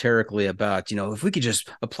esoterically about, if we could just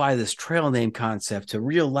apply this trail name concept to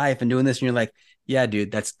real life and doing this. And you're like, yeah, dude,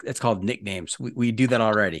 that's called nicknames. We do that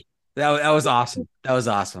already. That was awesome. That was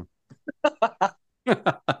awesome.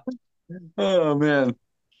 Oh, man.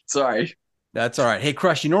 Sorry. That's all right. Hey,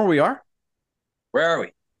 Crush, you know where we are? Where are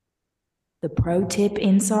we? The pro tip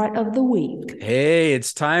insight of the week. Hey,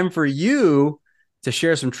 it's time for you to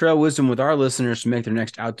share some trail wisdom with our listeners to make their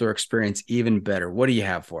next outdoor experience even better. What do you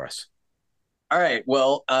have for us? All right.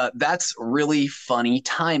 Well, that's really funny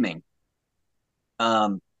timing.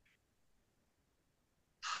 It's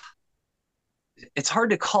hard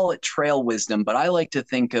to call it trail wisdom, but I like to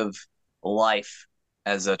think of life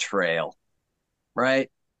as a trail,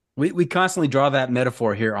 right? We constantly draw that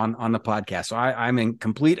metaphor here on the podcast, so I'm in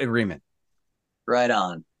complete agreement. Right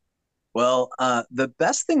on. Well, the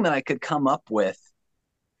best thing that I could come up with,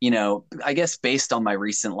 I guess based on my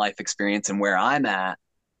recent life experience and where I'm at,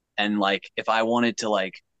 and like if I wanted to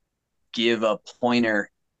like give a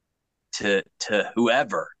pointer to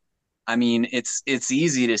whoever, I mean, it's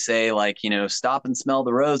easy to say like, stop and smell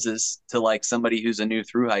the roses to like somebody who's a new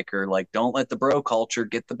thru hiker, like don't let the bro culture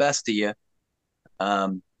get the best of you.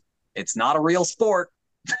 It's not a real sport.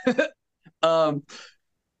 Um,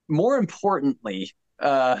 More importantly,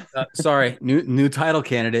 Sorry, new title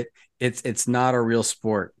candidate. It's not a real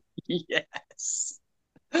sport. yes.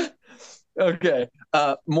 Okay.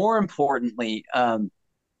 More importantly,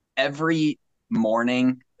 every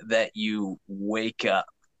morning that you wake up,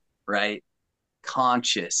 right?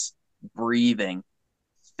 Conscious, breathing,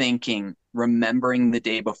 thinking, remembering the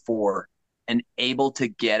day before, and able to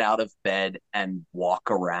get out of bed and walk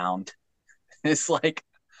around. It's like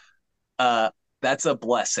that's a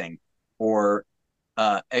blessing, or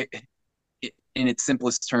in its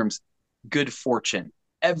simplest terms, good fortune.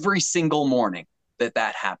 Every single morning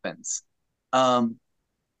that happens. Um,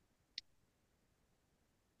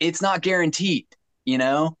 it's not guaranteed, you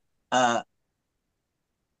know. Uh,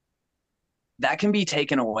 that can be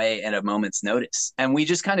taken away at a moment's notice, and we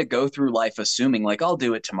just kind of go through life assuming like I'll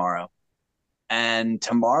do it tomorrow, and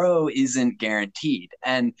tomorrow isn't guaranteed.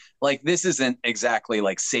 And like this isn't exactly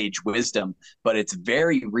like sage wisdom, but it's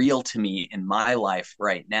very real to me in my life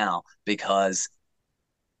right now because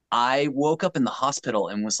I woke up in the hospital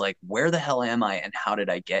and was like, where the hell am I and how did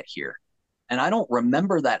I get here? And I don't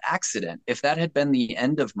remember that accident. If that had been the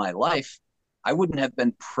end of my life, I wouldn't have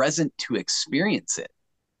been present to experience it.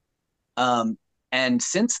 Um, and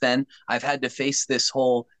since then, I've had to face this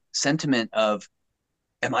whole sentiment of,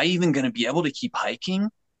 am I even going to be able to keep hiking?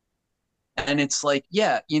 And it's like,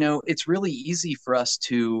 yeah, it's really easy for us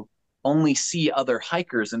to only see other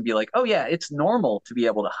hikers and be like, oh, yeah, it's normal to be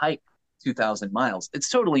able to hike 2,000 miles. It's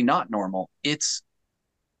totally not normal.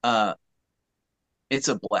 Uh, it's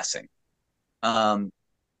a blessing. Um,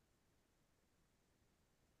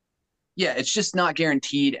 yeah, it's just not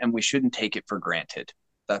guaranteed, and we shouldn't take it for granted.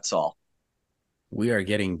 That's all. We are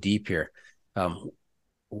getting deep here.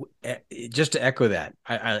 Just to echo that,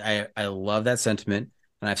 I love that sentiment,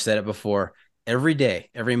 and I've said it before. Every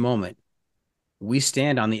day, every moment, we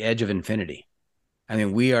stand on the edge of infinity. I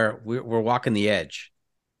mean, we're walking the edge.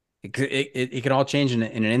 It can all change in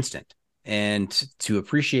an instant, and to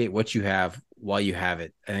appreciate what you have while you have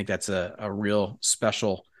it, I think that's a real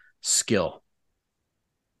special skill.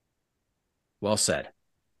 Well said.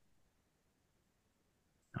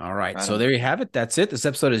 All right. So there you have it. That's it. This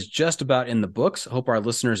episode is just about in the books. I hope our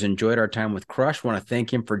listeners enjoyed our time with Crush. I want to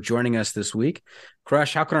thank him for joining us this week.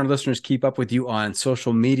 Crush, how can our listeners keep up with you on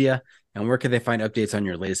social media, and where can they find updates on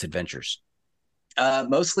your latest adventures?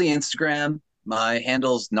 Mostly Instagram. My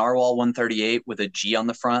handle's Narwhal138 with a G on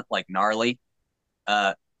the front, like gnarly.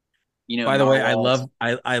 By the way,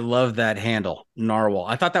 I love that handle, Narwhal.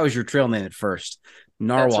 I thought that was your trail name at first.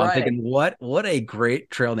 Narwhal. Right. I'm thinking, what a great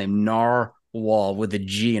trail name, Narwhal with a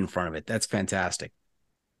G in front of it. That's fantastic.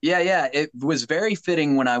 Yeah. It was very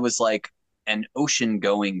fitting when I was like an ocean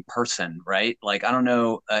going person, right? Like, I don't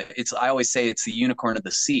know. I always say it's the unicorn of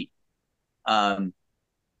the sea. But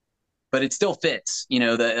it still fits,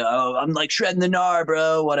 I'm like shredding the gnar,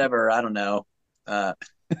 bro, whatever. I don't know.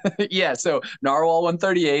 Yeah. So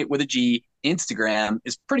Narwhal138 with a G. Instagram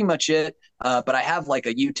is pretty much it. But I have like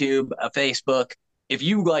a YouTube, a Facebook. If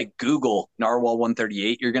you like Google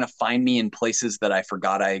Narwhal138, you're going to find me in places that I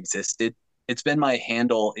forgot I existed. It's been my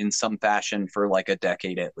handle in some fashion for like a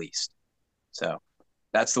decade at least. So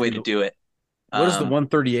that's the way to do it. What does the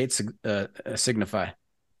 138 signify?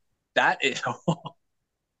 That is...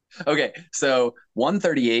 Okay, so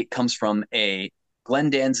 138 comes from a Glenn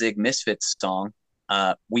Danzig Misfits song,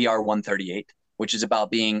 We Are 138, which is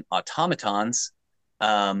about being automatons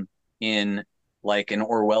in like an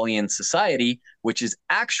Orwellian society, which is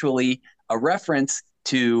actually a reference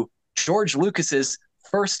to George Lucas's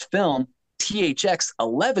first film, THX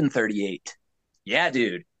 1138. Yeah,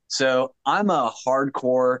 dude. So I'm a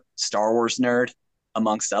hardcore Star Wars nerd,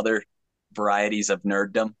 amongst other varieties of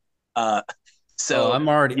nerddom. So I'm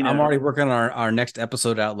already working on our next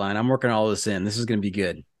episode outline. I'm working all this in. This is going to be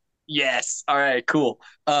good. Yes. All right, cool.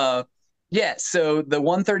 Yeah. So the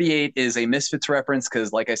 138 is a Misfits reference.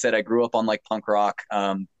 Cause like I said, I grew up on like punk rock,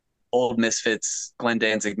 old Misfits. Glenn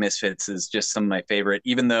Danzig Misfits is just some of my favorite,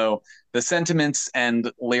 even though the sentiments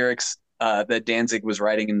and lyrics, that Danzig was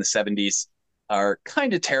writing in the 70s are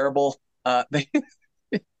kind of terrible. When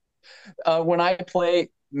I play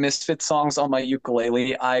Misfits songs on my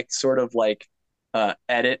ukulele, I sort of like,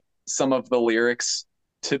 edit some of the lyrics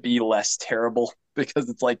to be less terrible because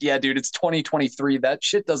it's like, yeah, dude, it's 2023. That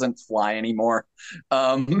shit doesn't fly anymore.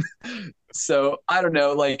 So I don't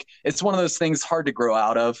know, like it's one of those things hard to grow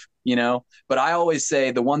out of, but I always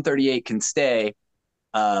say the 138 can stay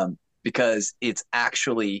because it's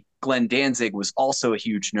actually Glenn Danzig was also a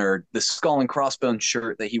huge nerd. The Skull and Crossbones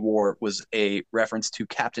shirt that he wore was a reference to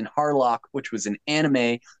Captain Harlock, which was an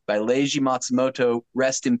anime by Leiji Matsumoto.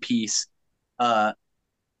 Rest in peace.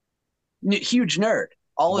 huge nerd.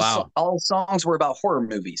 Wow. All his songs were about horror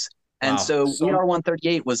movies, and Wow. so So ER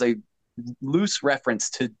 138 was a loose reference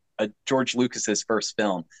to George Lucas's first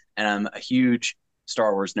film, and I'm a huge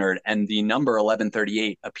Star Wars nerd, and the number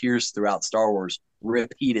 1138 appears throughout Star Wars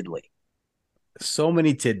repeatedly. so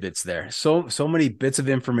many tidbits there. So many bits of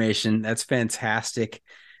information. That's fantastic.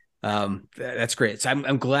 That's great. So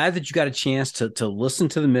I'm glad that you got a chance to listen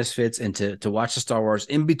to the Misfits and to watch the Star Wars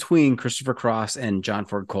in between Christopher Cross and John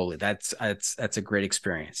Ford Coley. That's a great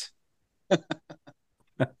experience.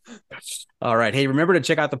 All right. Hey, remember to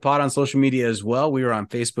check out the pod on social media as well. We are on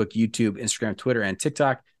Facebook, YouTube, Instagram, Twitter, and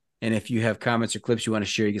TikTok. And if you have comments or clips you want to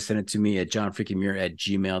share, you can send it to me at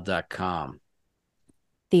johnfreakingmuir@gmail.com.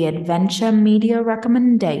 The Adventure Media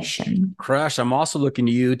Recommendation. Crush, I'm also looking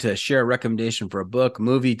to you to share a recommendation for a book,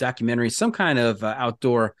 movie, documentary, some kind of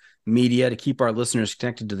outdoor media to keep our listeners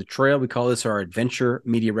connected to the trail. We call this our Adventure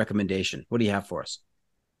Media Recommendation. What do you have for us?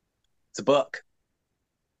 It's a book.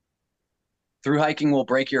 Through Hiking Will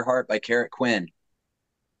Break Your Heart by Carrot Quinn.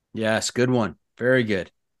 Yes, good one. Very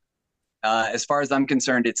good. As far as I'm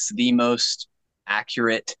concerned, it's the most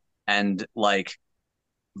accurate and like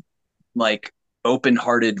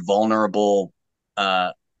open-hearted, vulnerable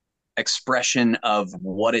expression of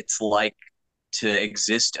what it's like to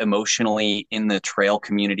exist emotionally in the trail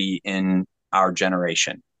community in our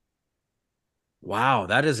generation. Wow,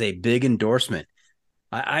 that is a big endorsement.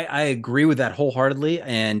 I agree with that wholeheartedly.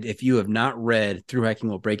 And if you have not read Through Hiking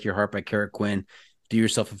Will Break Your Heart by Carrot Quinn, do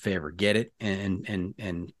yourself a favor, get it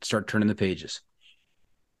and start turning the pages.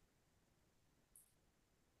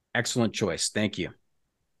 Excellent choice. Thank you.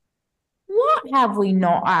 What have we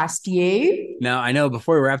not asked you? Now, I know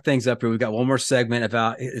before we wrap things up here, we've got one more segment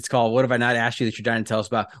about, it's called What Have I Not Asked You That You're Dying to Tell Us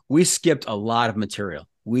About? We skipped a lot of material.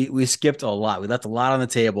 We skipped a lot. We left a lot on the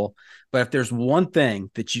table. But if there's one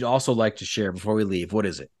thing that you'd also like to share before we leave, what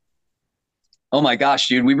is it? Oh my gosh,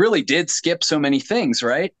 dude, we really did skip so many things,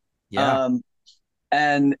 right? Yeah.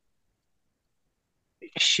 And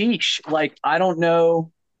sheesh, like, I don't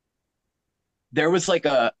know. There was like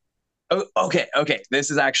okay.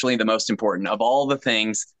 This is actually the most important of all the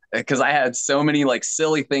things because I had so many like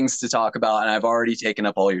silly things to talk about and I've already taken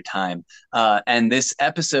up all your time. And this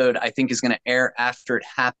episode, I think, is going to air after it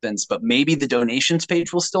happens, but maybe the donations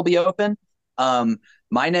page will still be open.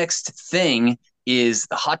 My next thing is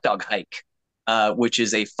the hot dog hike, which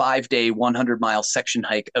is a 5-day, 100-mile section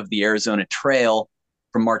hike of the Arizona Trail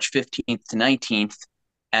from March 15th to 19th.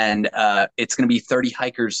 And it's going to be 30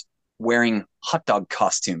 hikers wearing hot dog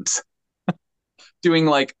costumes, doing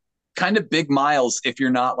like kind of big miles if you're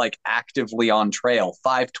not like actively on trail,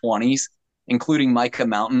 520s, including Mica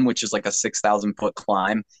Mountain, which is like a 6,000 foot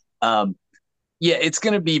climb. Yeah, it's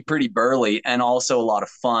going to be pretty burly and also a lot of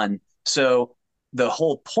fun. So the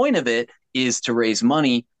whole point of it is to raise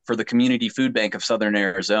money for the Community Food Bank of Southern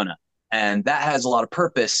Arizona. And that has a lot of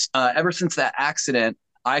purpose. Ever since that accident,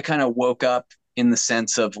 I kind of woke up in the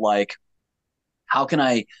sense of like, how can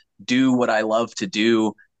I do what I love to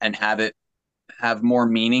do and have it have more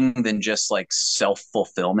meaning than just like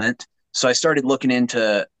self-fulfillment? So I started looking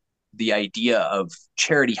into the idea of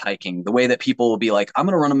charity hiking, the way that people will be like, I'm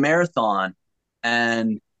going to run a marathon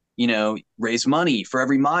and, you know, raise money for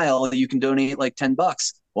every mile. You can donate like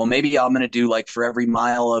 $10. Well, maybe I'm going to do like for every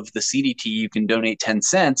mile of the CDT, you can donate 10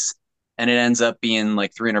 cents. And it ends up being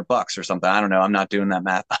like $300 or something. I don't know. I'm not doing that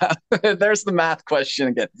math. There's the math question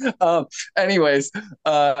again. Anyways,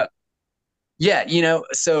 yeah, you know,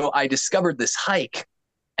 so I discovered this hike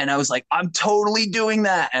and I was like, I'm totally doing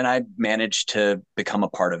that. And I managed to become a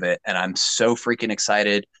part of it. And I'm so freaking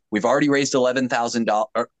excited. We've already raised $11,000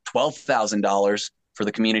 or $12,000 for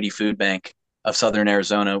the Community Food Bank of Southern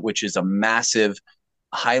Arizona, which is a massive,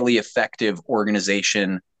 highly effective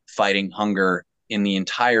organization fighting hunger in the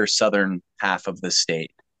entire southern half of the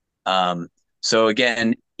state. So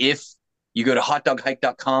again, if you go to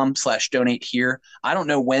hotdoghike.com/donate here, I don't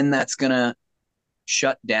know when that's going to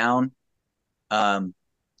shut down. But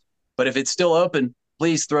if it's still open,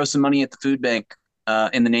 please throw some money at the food bank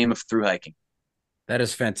in the name of Through Hiking. That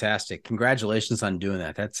is fantastic. Congratulations on doing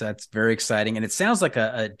that. That's very exciting. And it sounds like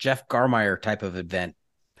a Jeff Garmeyer type of event,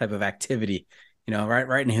 type of activity, you know,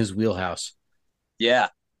 right in his wheelhouse. Yeah.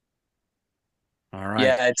 All right.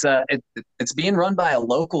 Yeah, it's being run by a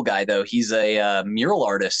local guy though. He's a mural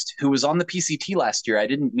artist who was on the PCT last year. I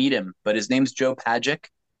didn't meet him, but his name's Joe Pajic,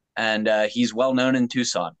 and he's well known in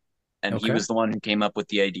Tucson. And he was the one who came up with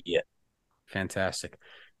the idea. Fantastic.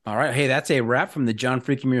 All right. Hey, that's a wrap from the John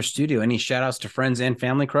Freaking Muir studio. Any shout outs to friends and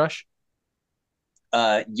family, Crush?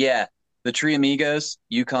 Yeah, the Tree Amigos,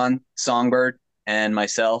 Yukon, Songbird, and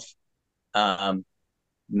myself.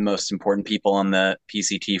 most important people on the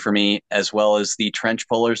PCT for me, as well as the trench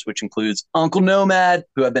pullers, which includes Uncle Nomad,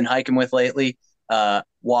 who I've been hiking with lately,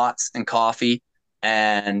 Watts and Coffee,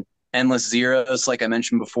 and Endless Zeros, like I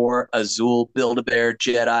mentioned before, Azul, Build-A-Bear,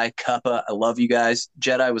 Jedi, Cuppa. I love you guys.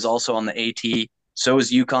 Jedi was also on the AT. So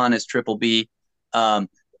is Yukon as Triple B. AT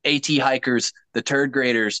hikers, the Turd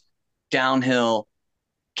Graders, Downhill,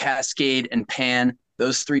 Cascade, and Pan.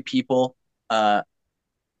 Those three people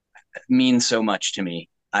mean so much to me.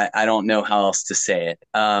 I don't know how else to say it.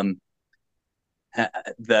 The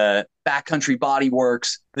Backcountry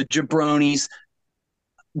Bodyworks, the Jabronis,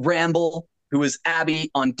 Ramble, who was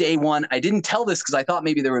Abby on day one. I didn't tell this because I thought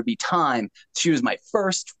maybe there would be time. She was my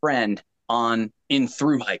first friend in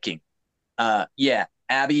through hiking. Yeah,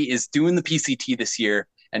 Abby is doing the PCT this year,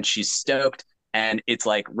 and she's stoked, and it's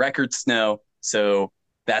like record snow, so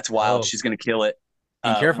that's wild. She's going to kill it.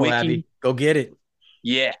 Be careful, Wiki, Abby. Go get it.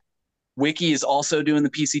 Yeah. Wiki is also doing the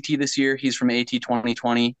PCT this year. He's from AT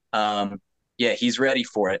 2020. Yeah, he's ready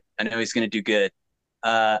for it. I know he's going to do good.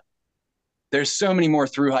 There's so many more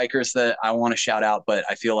through hikers that I want to shout out, but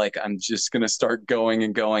I feel like I'm just going to start going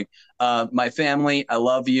and going. My family, I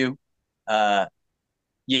love you.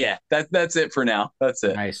 Yeah, that's it for now. That's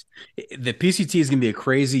it. Nice. The PCT is going to be a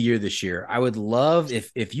crazy year this year. I would love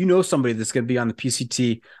if you know somebody that's going to be on the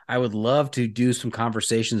PCT, I would love to do some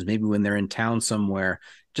conversations, maybe when they're in town somewhere,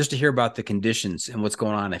 just to hear about the conditions and what's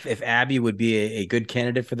going on. If Abby would be a good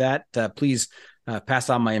candidate for that, please pass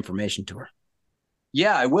on my information to her.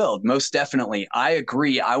 Yeah, I will. Most definitely. I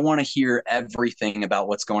agree. I want to hear everything about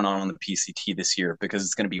what's going on the PCT this year because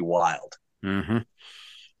it's going to be wild. Mm-hmm.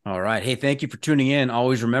 All right. Hey, thank you for tuning in.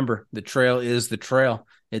 Always remember, the trail is the trail.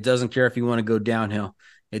 It doesn't care if you want to go downhill.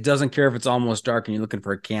 It doesn't care if it's almost dark and you're looking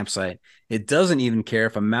for a campsite. It doesn't even care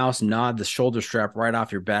if a mouse gnawed the shoulder strap right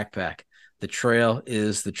off your backpack. The trail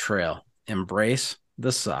is the trail. Embrace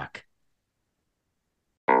the suck.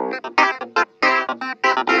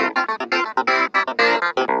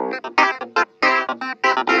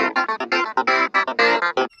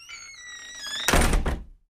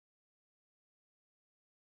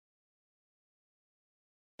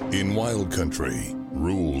 In Wild Country,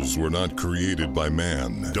 rules were not created by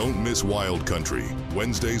man. Don't miss Wild Country,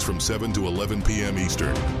 Wednesdays from 7 to 11 p.m.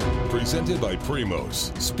 Eastern. Presented by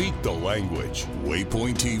Primos. Speak the language.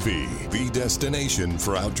 Waypoint TV, the destination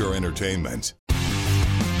for outdoor entertainment.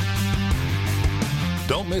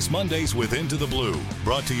 Don't miss Mondays with Into the Blue,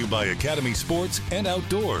 brought to you by Academy Sports and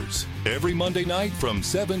Outdoors. Every Monday night from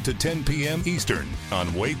 7 to 10 p.m. Eastern on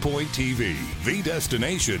Waypoint TV, the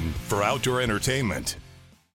destination for outdoor entertainment.